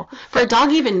 Wow. For a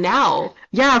dog even now.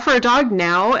 Yeah, for a dog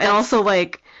now, and also,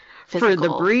 like, physical. For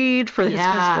the breed, for his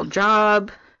physical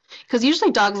job... Because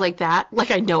usually dogs like that,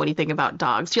 like I know anything about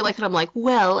dogs. You're like, and I'm like,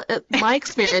 well, my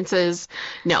experience is,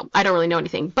 no, I don't really know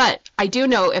anything. But I do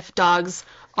know if dogs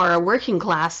are a working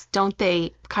class, don't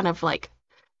they kind of like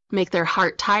make their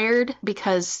heart tired?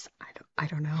 Because I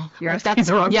don't know. You're like, asking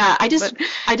the wrong yeah, person,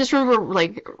 I just remember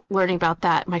like learning about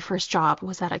that. My first job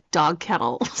was at a dog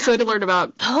kennel, so I had to learn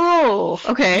about. Oh,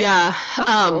 okay.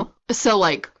 Yeah. So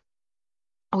like,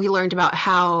 we learned about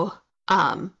how.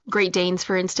 Great Danes,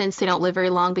 for instance, they don't live very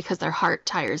long because their heart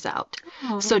tires out.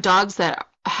 Oh. So dogs that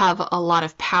have a lot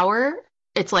of power,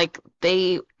 it's like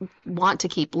they want to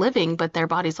keep living, but their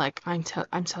body's like, I'm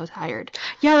so tired.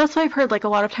 Yeah, that's what I've heard. Like a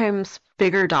lot of times,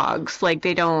 bigger dogs, like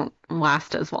they don't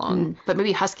last as long. But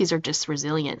maybe huskies are just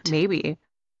resilient.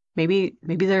 Maybe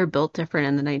they're built different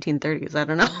in the 1930s. I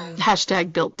don't know.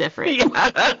 Hashtag built different.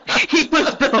 Yeah. He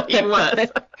was built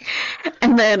different.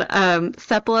 And then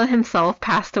Sepala himself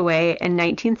passed away in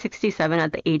 1967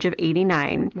 at the age of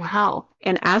 89. Wow.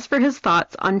 And as for his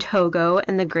thoughts on Togo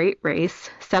and the Great Race,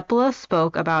 Sepala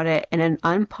spoke about it in an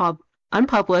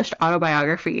unpublished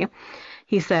autobiography.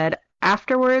 He said,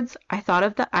 "Afterwards, I thought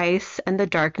of the ice and the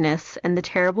darkness and the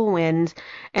terrible wind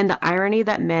and the irony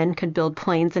that men could build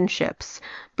planes and ships.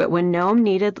 But when Nome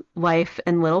needed life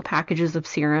in little packages of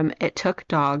serum, it took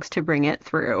dogs to bring it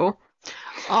through."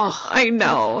 Oh, I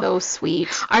know. So sweet.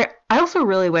 I also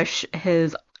really wish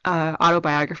his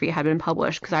autobiography had been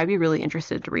published because I'd be really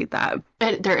interested to read that.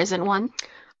 There isn't one?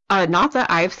 Not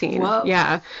that I've seen. Whoa.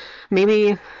 Yeah.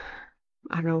 Maybe,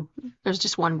 I don't know. There's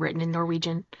just one written in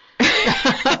Norwegian.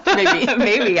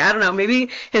 Maybe. I don't know.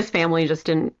 Maybe his family just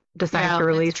didn't decide to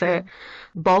release it.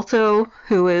 Balto,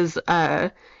 who is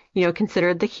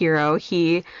considered the hero,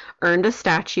 he earned a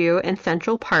statue in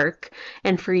Central Park,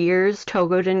 and for years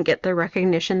Togo didn't get the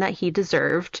recognition that he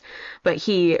deserved, but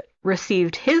he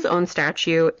received his own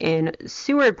statue in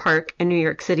Seward Park in New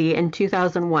York City in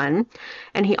 2001,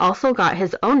 and he also got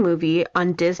his own movie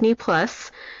on Disney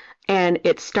Plus, and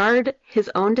it starred his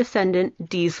own descendant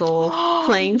Diesel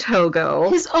playing Togo.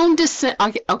 His own descent.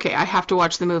 Okay, I have to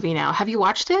watch the movie now. Have you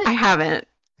watched it? I haven't.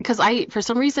 Because for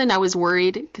some reason, I was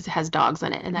worried because it has dogs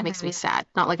in it, and that makes me sad.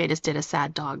 Not like I just did a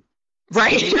sad dog.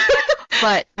 Right.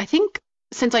 But I think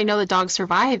since I know the dog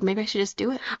survived, maybe I should just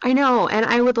do it. I know, and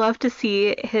I would love to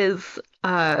see his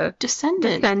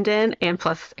Descendant and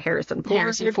plus Harrison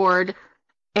Ford.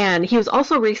 And he was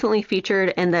also recently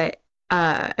featured in the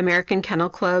American Kennel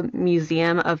Club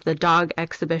Museum of the Dog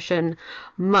exhibition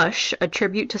Mush, a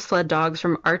tribute to sled dogs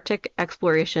from Arctic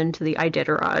exploration to the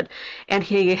Iditarod. And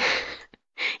he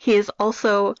is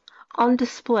also on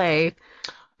display.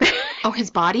 Oh,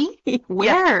 his body?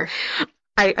 Where? Yeah.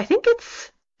 I think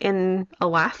it's in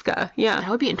Alaska. Yeah. That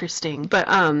would be interesting. But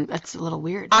that's a little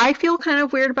weird. I feel kind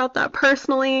of weird about that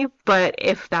personally, but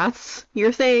if that's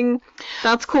your thing,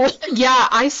 that's cool. Yeah,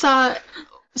 I saw.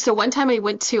 So one time I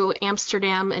went to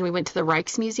Amsterdam and we went to the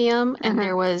Rijksmuseum and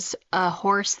there was a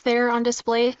horse there on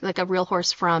display, like a real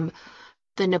horse from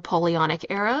the Napoleonic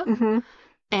era.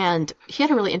 And he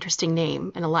had a really interesting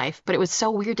name and a life, but it was so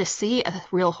weird to see a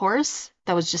real horse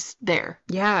that was just there.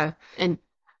 Yeah. And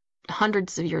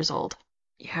hundreds of years old.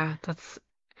 Yeah,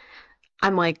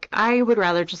 I'm like, I would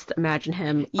rather just imagine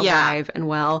him alive and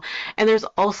well. And there's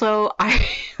also,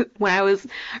 when I was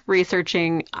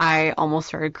researching, I almost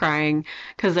started crying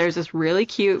because there's this really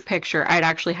cute picture I'd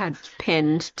actually had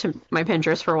pinned to my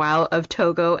Pinterest for a while of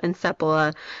Togo and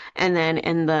Seppala. And then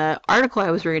in the article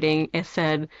I was reading, it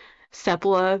said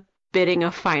Seppala bidding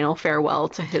a final farewell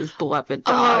to his beloved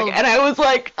dog. And I was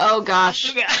like, oh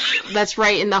gosh, that's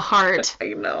right in the heart. I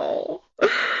know.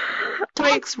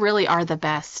 Dogs really are the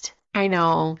best. I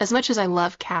know. As much as I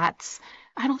love cats,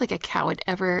 I don't think a cat would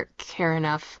ever care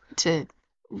enough to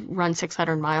run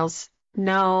 600 miles.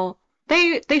 No.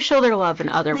 They show their love in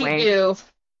other ways. They do.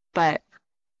 But,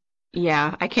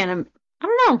 yeah, I don't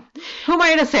know. Who am I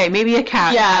going to say? Maybe a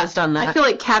cat has done that. I feel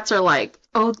like cats are like,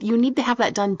 oh, you need to have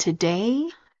that done today?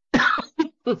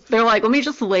 They're like, let me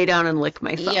just lay down and lick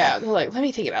myself. Yeah, they're like, let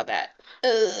me think about that.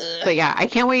 But yeah, I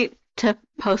can't wait to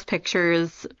post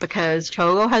pictures because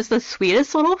Togo has the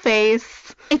sweetest little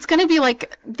face. It's going to be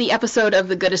like the episode of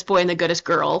The Goodest Boy and the Goodest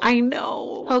Girl. I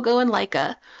know. Togo and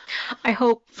Laika. I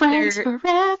hope Friends forever.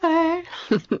 I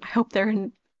hope they're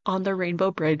on the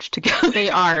Rainbow Bridge together. They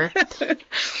are.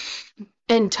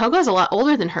 And Togo's a lot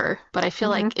older than her, but I feel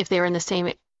like if they were in the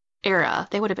same era,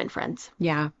 they would have been friends.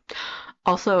 Yeah.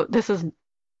 Also, this is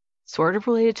sort of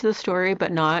related to the story,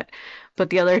 but not. But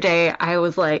the other day, I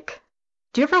was like,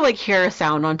 do you ever like hear a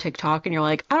sound on TikTok and you're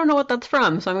like, I don't know what that's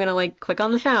from, so I'm gonna like click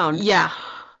on the sound. Yeah.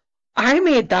 I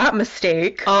made that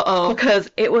mistake. Uh-oh.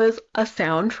 Because it was a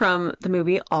sound from the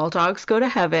movie All Dogs Go to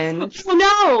Heaven. Oh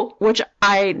no! Which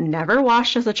I never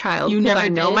watched as a child. You never I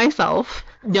know did? myself.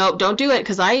 No, don't do it,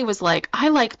 because I was like, I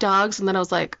like dogs, and then I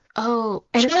was like, oh,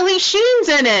 and Charlie Sheen's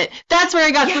in it! That's where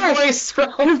I got the voice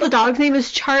from. Because the dog's name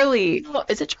is Charlie. Oh,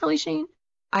 is it Charlie Sheen?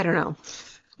 I don't know.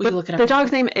 But look it up. The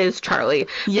dog's name is Charlie.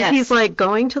 Yes. And he's like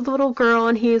going to the little girl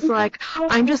and he's like,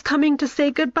 I'm just coming to say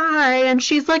goodbye. And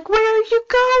she's like, where are you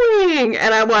going?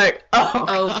 And I'm like,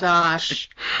 oh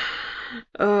gosh.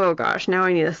 Oh gosh, now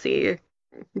I need to see.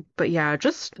 But yeah,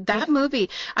 just that movie.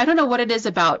 I don't know what it is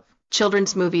about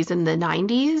children's movies in the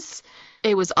 90s.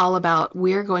 It was all about,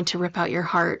 we're going to rip out your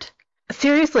heart.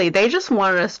 Seriously, they just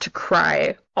wanted us to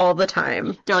cry all the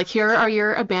time. They're like, here are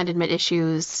your abandonment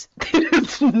issues.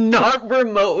 It's not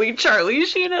remotely Charlie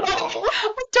Sheen at all.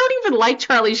 I don't even like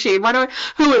Charlie Sheen.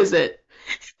 Who is it?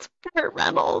 It's Burt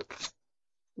Reynolds.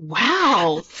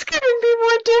 Wow. It's gonna be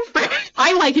more different.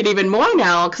 I like it even more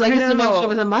now because I can imagine it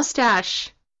with a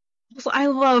mustache. I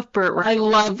love Burt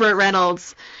Reynolds. I love Burt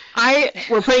Reynolds.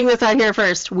 We're putting this out here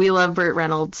first. We love Burt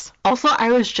Reynolds. Also,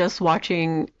 I was just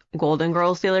watching Golden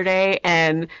Girls the other day,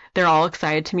 and they're all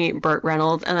excited to meet Burt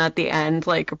Reynolds, and at the end,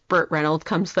 like, Burt Reynolds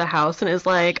comes to the house and is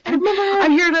like,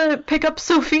 I'm here to pick up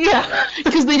Sophia.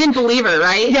 Because they didn't believe her,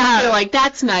 right? Yeah. They're like,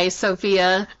 that's nice,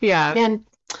 Sophia. Yeah. Man,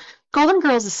 Golden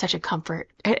Girls is such a comfort.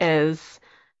 It is.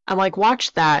 I'm like,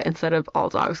 watch that instead of All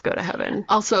Dogs Go to Heaven.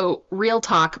 Also, real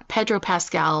talk, Pedro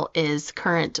Pascal is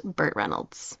current Burt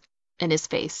Reynolds in his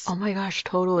face. Oh my gosh,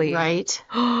 totally. Right?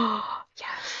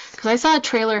 Yes. Because I saw a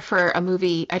trailer for a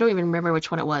movie, I don't even remember which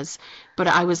one it was, but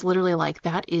I was literally like,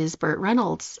 that is Burt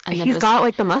Reynolds. And he's got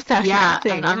like the mustache. Yeah,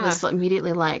 and I was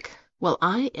immediately like, well,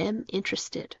 I am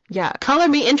interested. Yeah. Color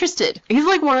me interested. He's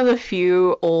like one of the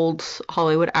few old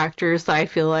Hollywood actors that I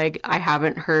feel like I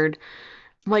haven't heard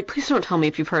I'm like, please don't tell me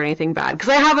if you've heard anything bad, because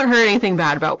I haven't heard anything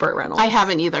bad about Burt Reynolds. I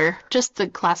haven't either. Just the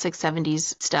classic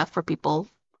 70s stuff where people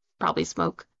probably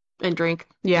smoke and drink.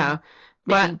 Yeah.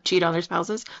 Maybe cheat on their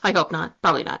spouses. I hope not.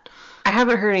 Probably not. I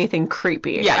haven't heard anything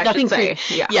creepy. Yeah, nothing creepy.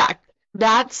 Yeah.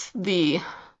 That's the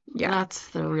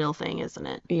real thing, isn't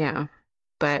it? Yeah.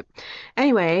 But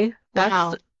anyway,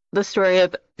 that's the story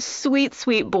of sweet,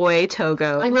 sweet boy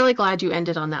Togo. I'm really glad you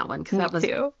ended on that one, because that was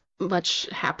too. Much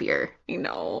happier. You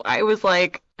know, I was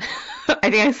like, I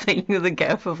think I sent you the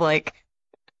gif of like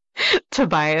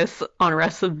Tobias on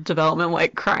Arrested Development,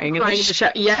 like crying in the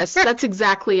shower. Yes, that's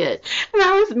exactly it. And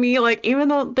that was me, like, even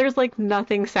though there's like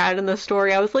nothing sad in the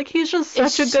story, I was like, he's just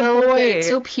such a good boy. It's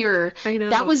so pure. I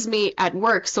know. That was me at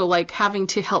work, so like having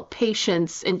to help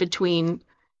patients in between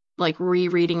like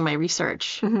rereading my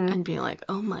research and being like,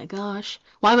 oh my gosh,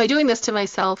 why am I doing this to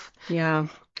myself? Yeah.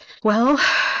 Well,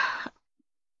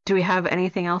 do we have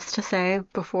anything else to say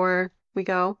before we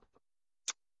go?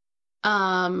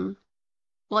 Well,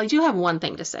 I do have one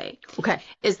thing to say. Okay.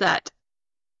 Is that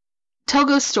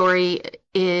Togo's story,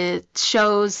 it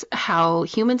shows how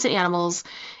humans and animals,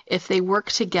 if they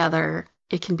work together,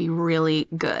 it can be really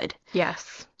good.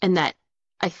 Yes. And that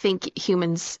I think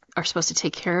humans are supposed to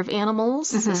take care of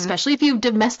animals, especially if you've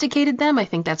domesticated them. I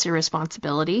think that's your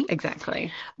responsibility.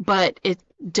 Exactly. But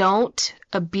don't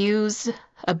abuse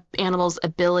animals'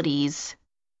 abilities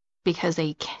because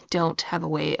they don't have a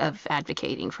way of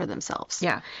advocating for themselves.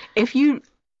 Yeah. If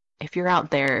you're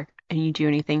out there and you do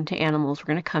anything to animals,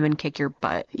 we're going to come and kick your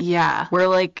butt. Yeah. We're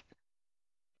like...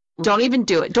 Don't even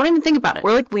do it. Don't even think about it.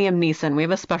 We're like Liam Neeson. We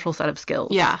have a special set of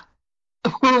skills. Yeah.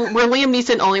 We're Liam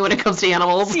Neeson only when it comes to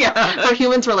animals. Yeah. For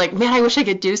humans, we're like, man, I wish I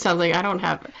could do something. I don't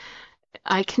have...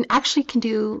 I can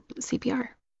do CPR.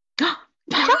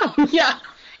 Yeah.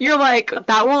 You're like,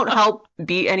 that won't help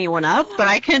beat anyone up, but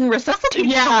I can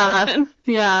resuscitate someone.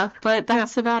 Yeah, but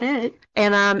that's about it.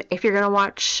 And if you're going to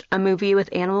watch a movie with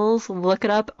animals, look it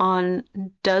up on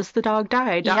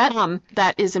doesthedogdie.com.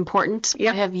 That is important.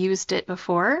 Yep. I have used it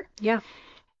before. Yeah.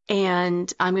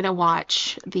 And I'm going to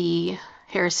watch the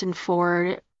Harrison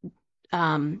Ford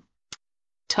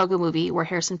Togo movie where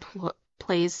Harrison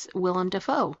plays Willem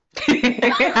Dafoe.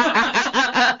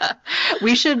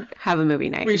 We should have a movie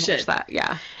night. We should. Watch that.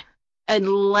 Yeah. And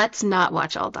let's not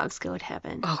watch All Dogs Go to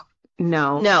Heaven. Oh,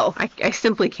 no. I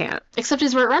simply can't. Except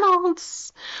as Burt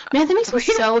Reynolds. Man, that makes me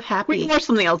so happy. We can watch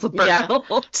something else with Burt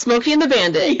Reynolds. Smokey and the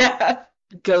Bandit. Yeah.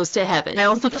 Goes to heaven. I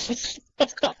also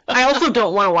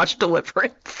don't want to watch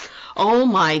Deliverance. Oh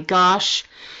my gosh.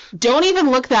 Don't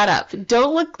even look that up.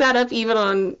 Don't look that up even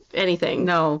on anything.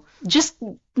 No. Just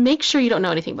make sure you don't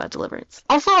know anything about Deliverance.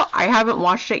 Also, I haven't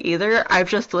watched it either. I've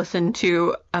just listened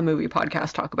to a movie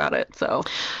podcast talk about it, so...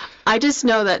 I just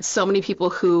know that so many people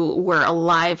who were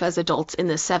alive as adults in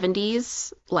the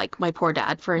 70s, like my poor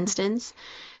dad, for instance,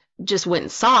 just went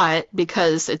and saw it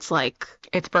because it's like...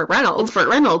 It's Burt Reynolds. It's Burt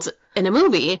Reynolds in a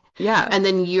movie. Yeah. And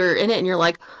then you're in it and you're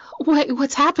like,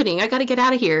 what's happening? I gotta get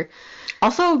out of here.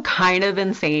 Also kind of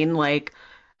insane, like,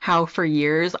 how for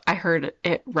years I heard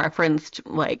it referenced,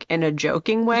 like, in a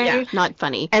joking way. Yeah, not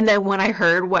funny. And then when I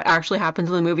heard what actually happens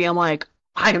in the movie, I'm like,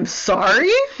 I'm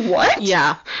sorry? What?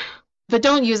 Yeah. But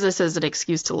don't use this as an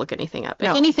excuse to look anything up.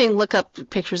 No. If anything, look up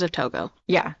pictures of Togo.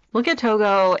 Yeah. Look at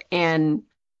Togo and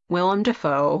Willem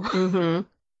Dafoe. Mm-hmm.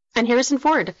 And Harrison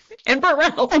Ford. And Burt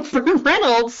Reynolds. And Burt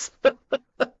Reynolds.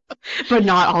 But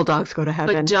not All Dogs Go to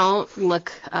Heaven. But don't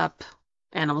look up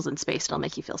animals in space. It'll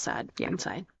make you feel sad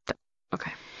inside.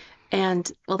 Okay. And,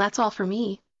 well, that's all for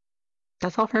me.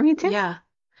 That's all for me, too? Yeah.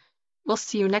 We'll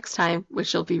see you next time,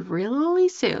 which will be really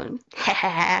soon.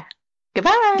 Goodbye.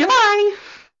 Goodbye.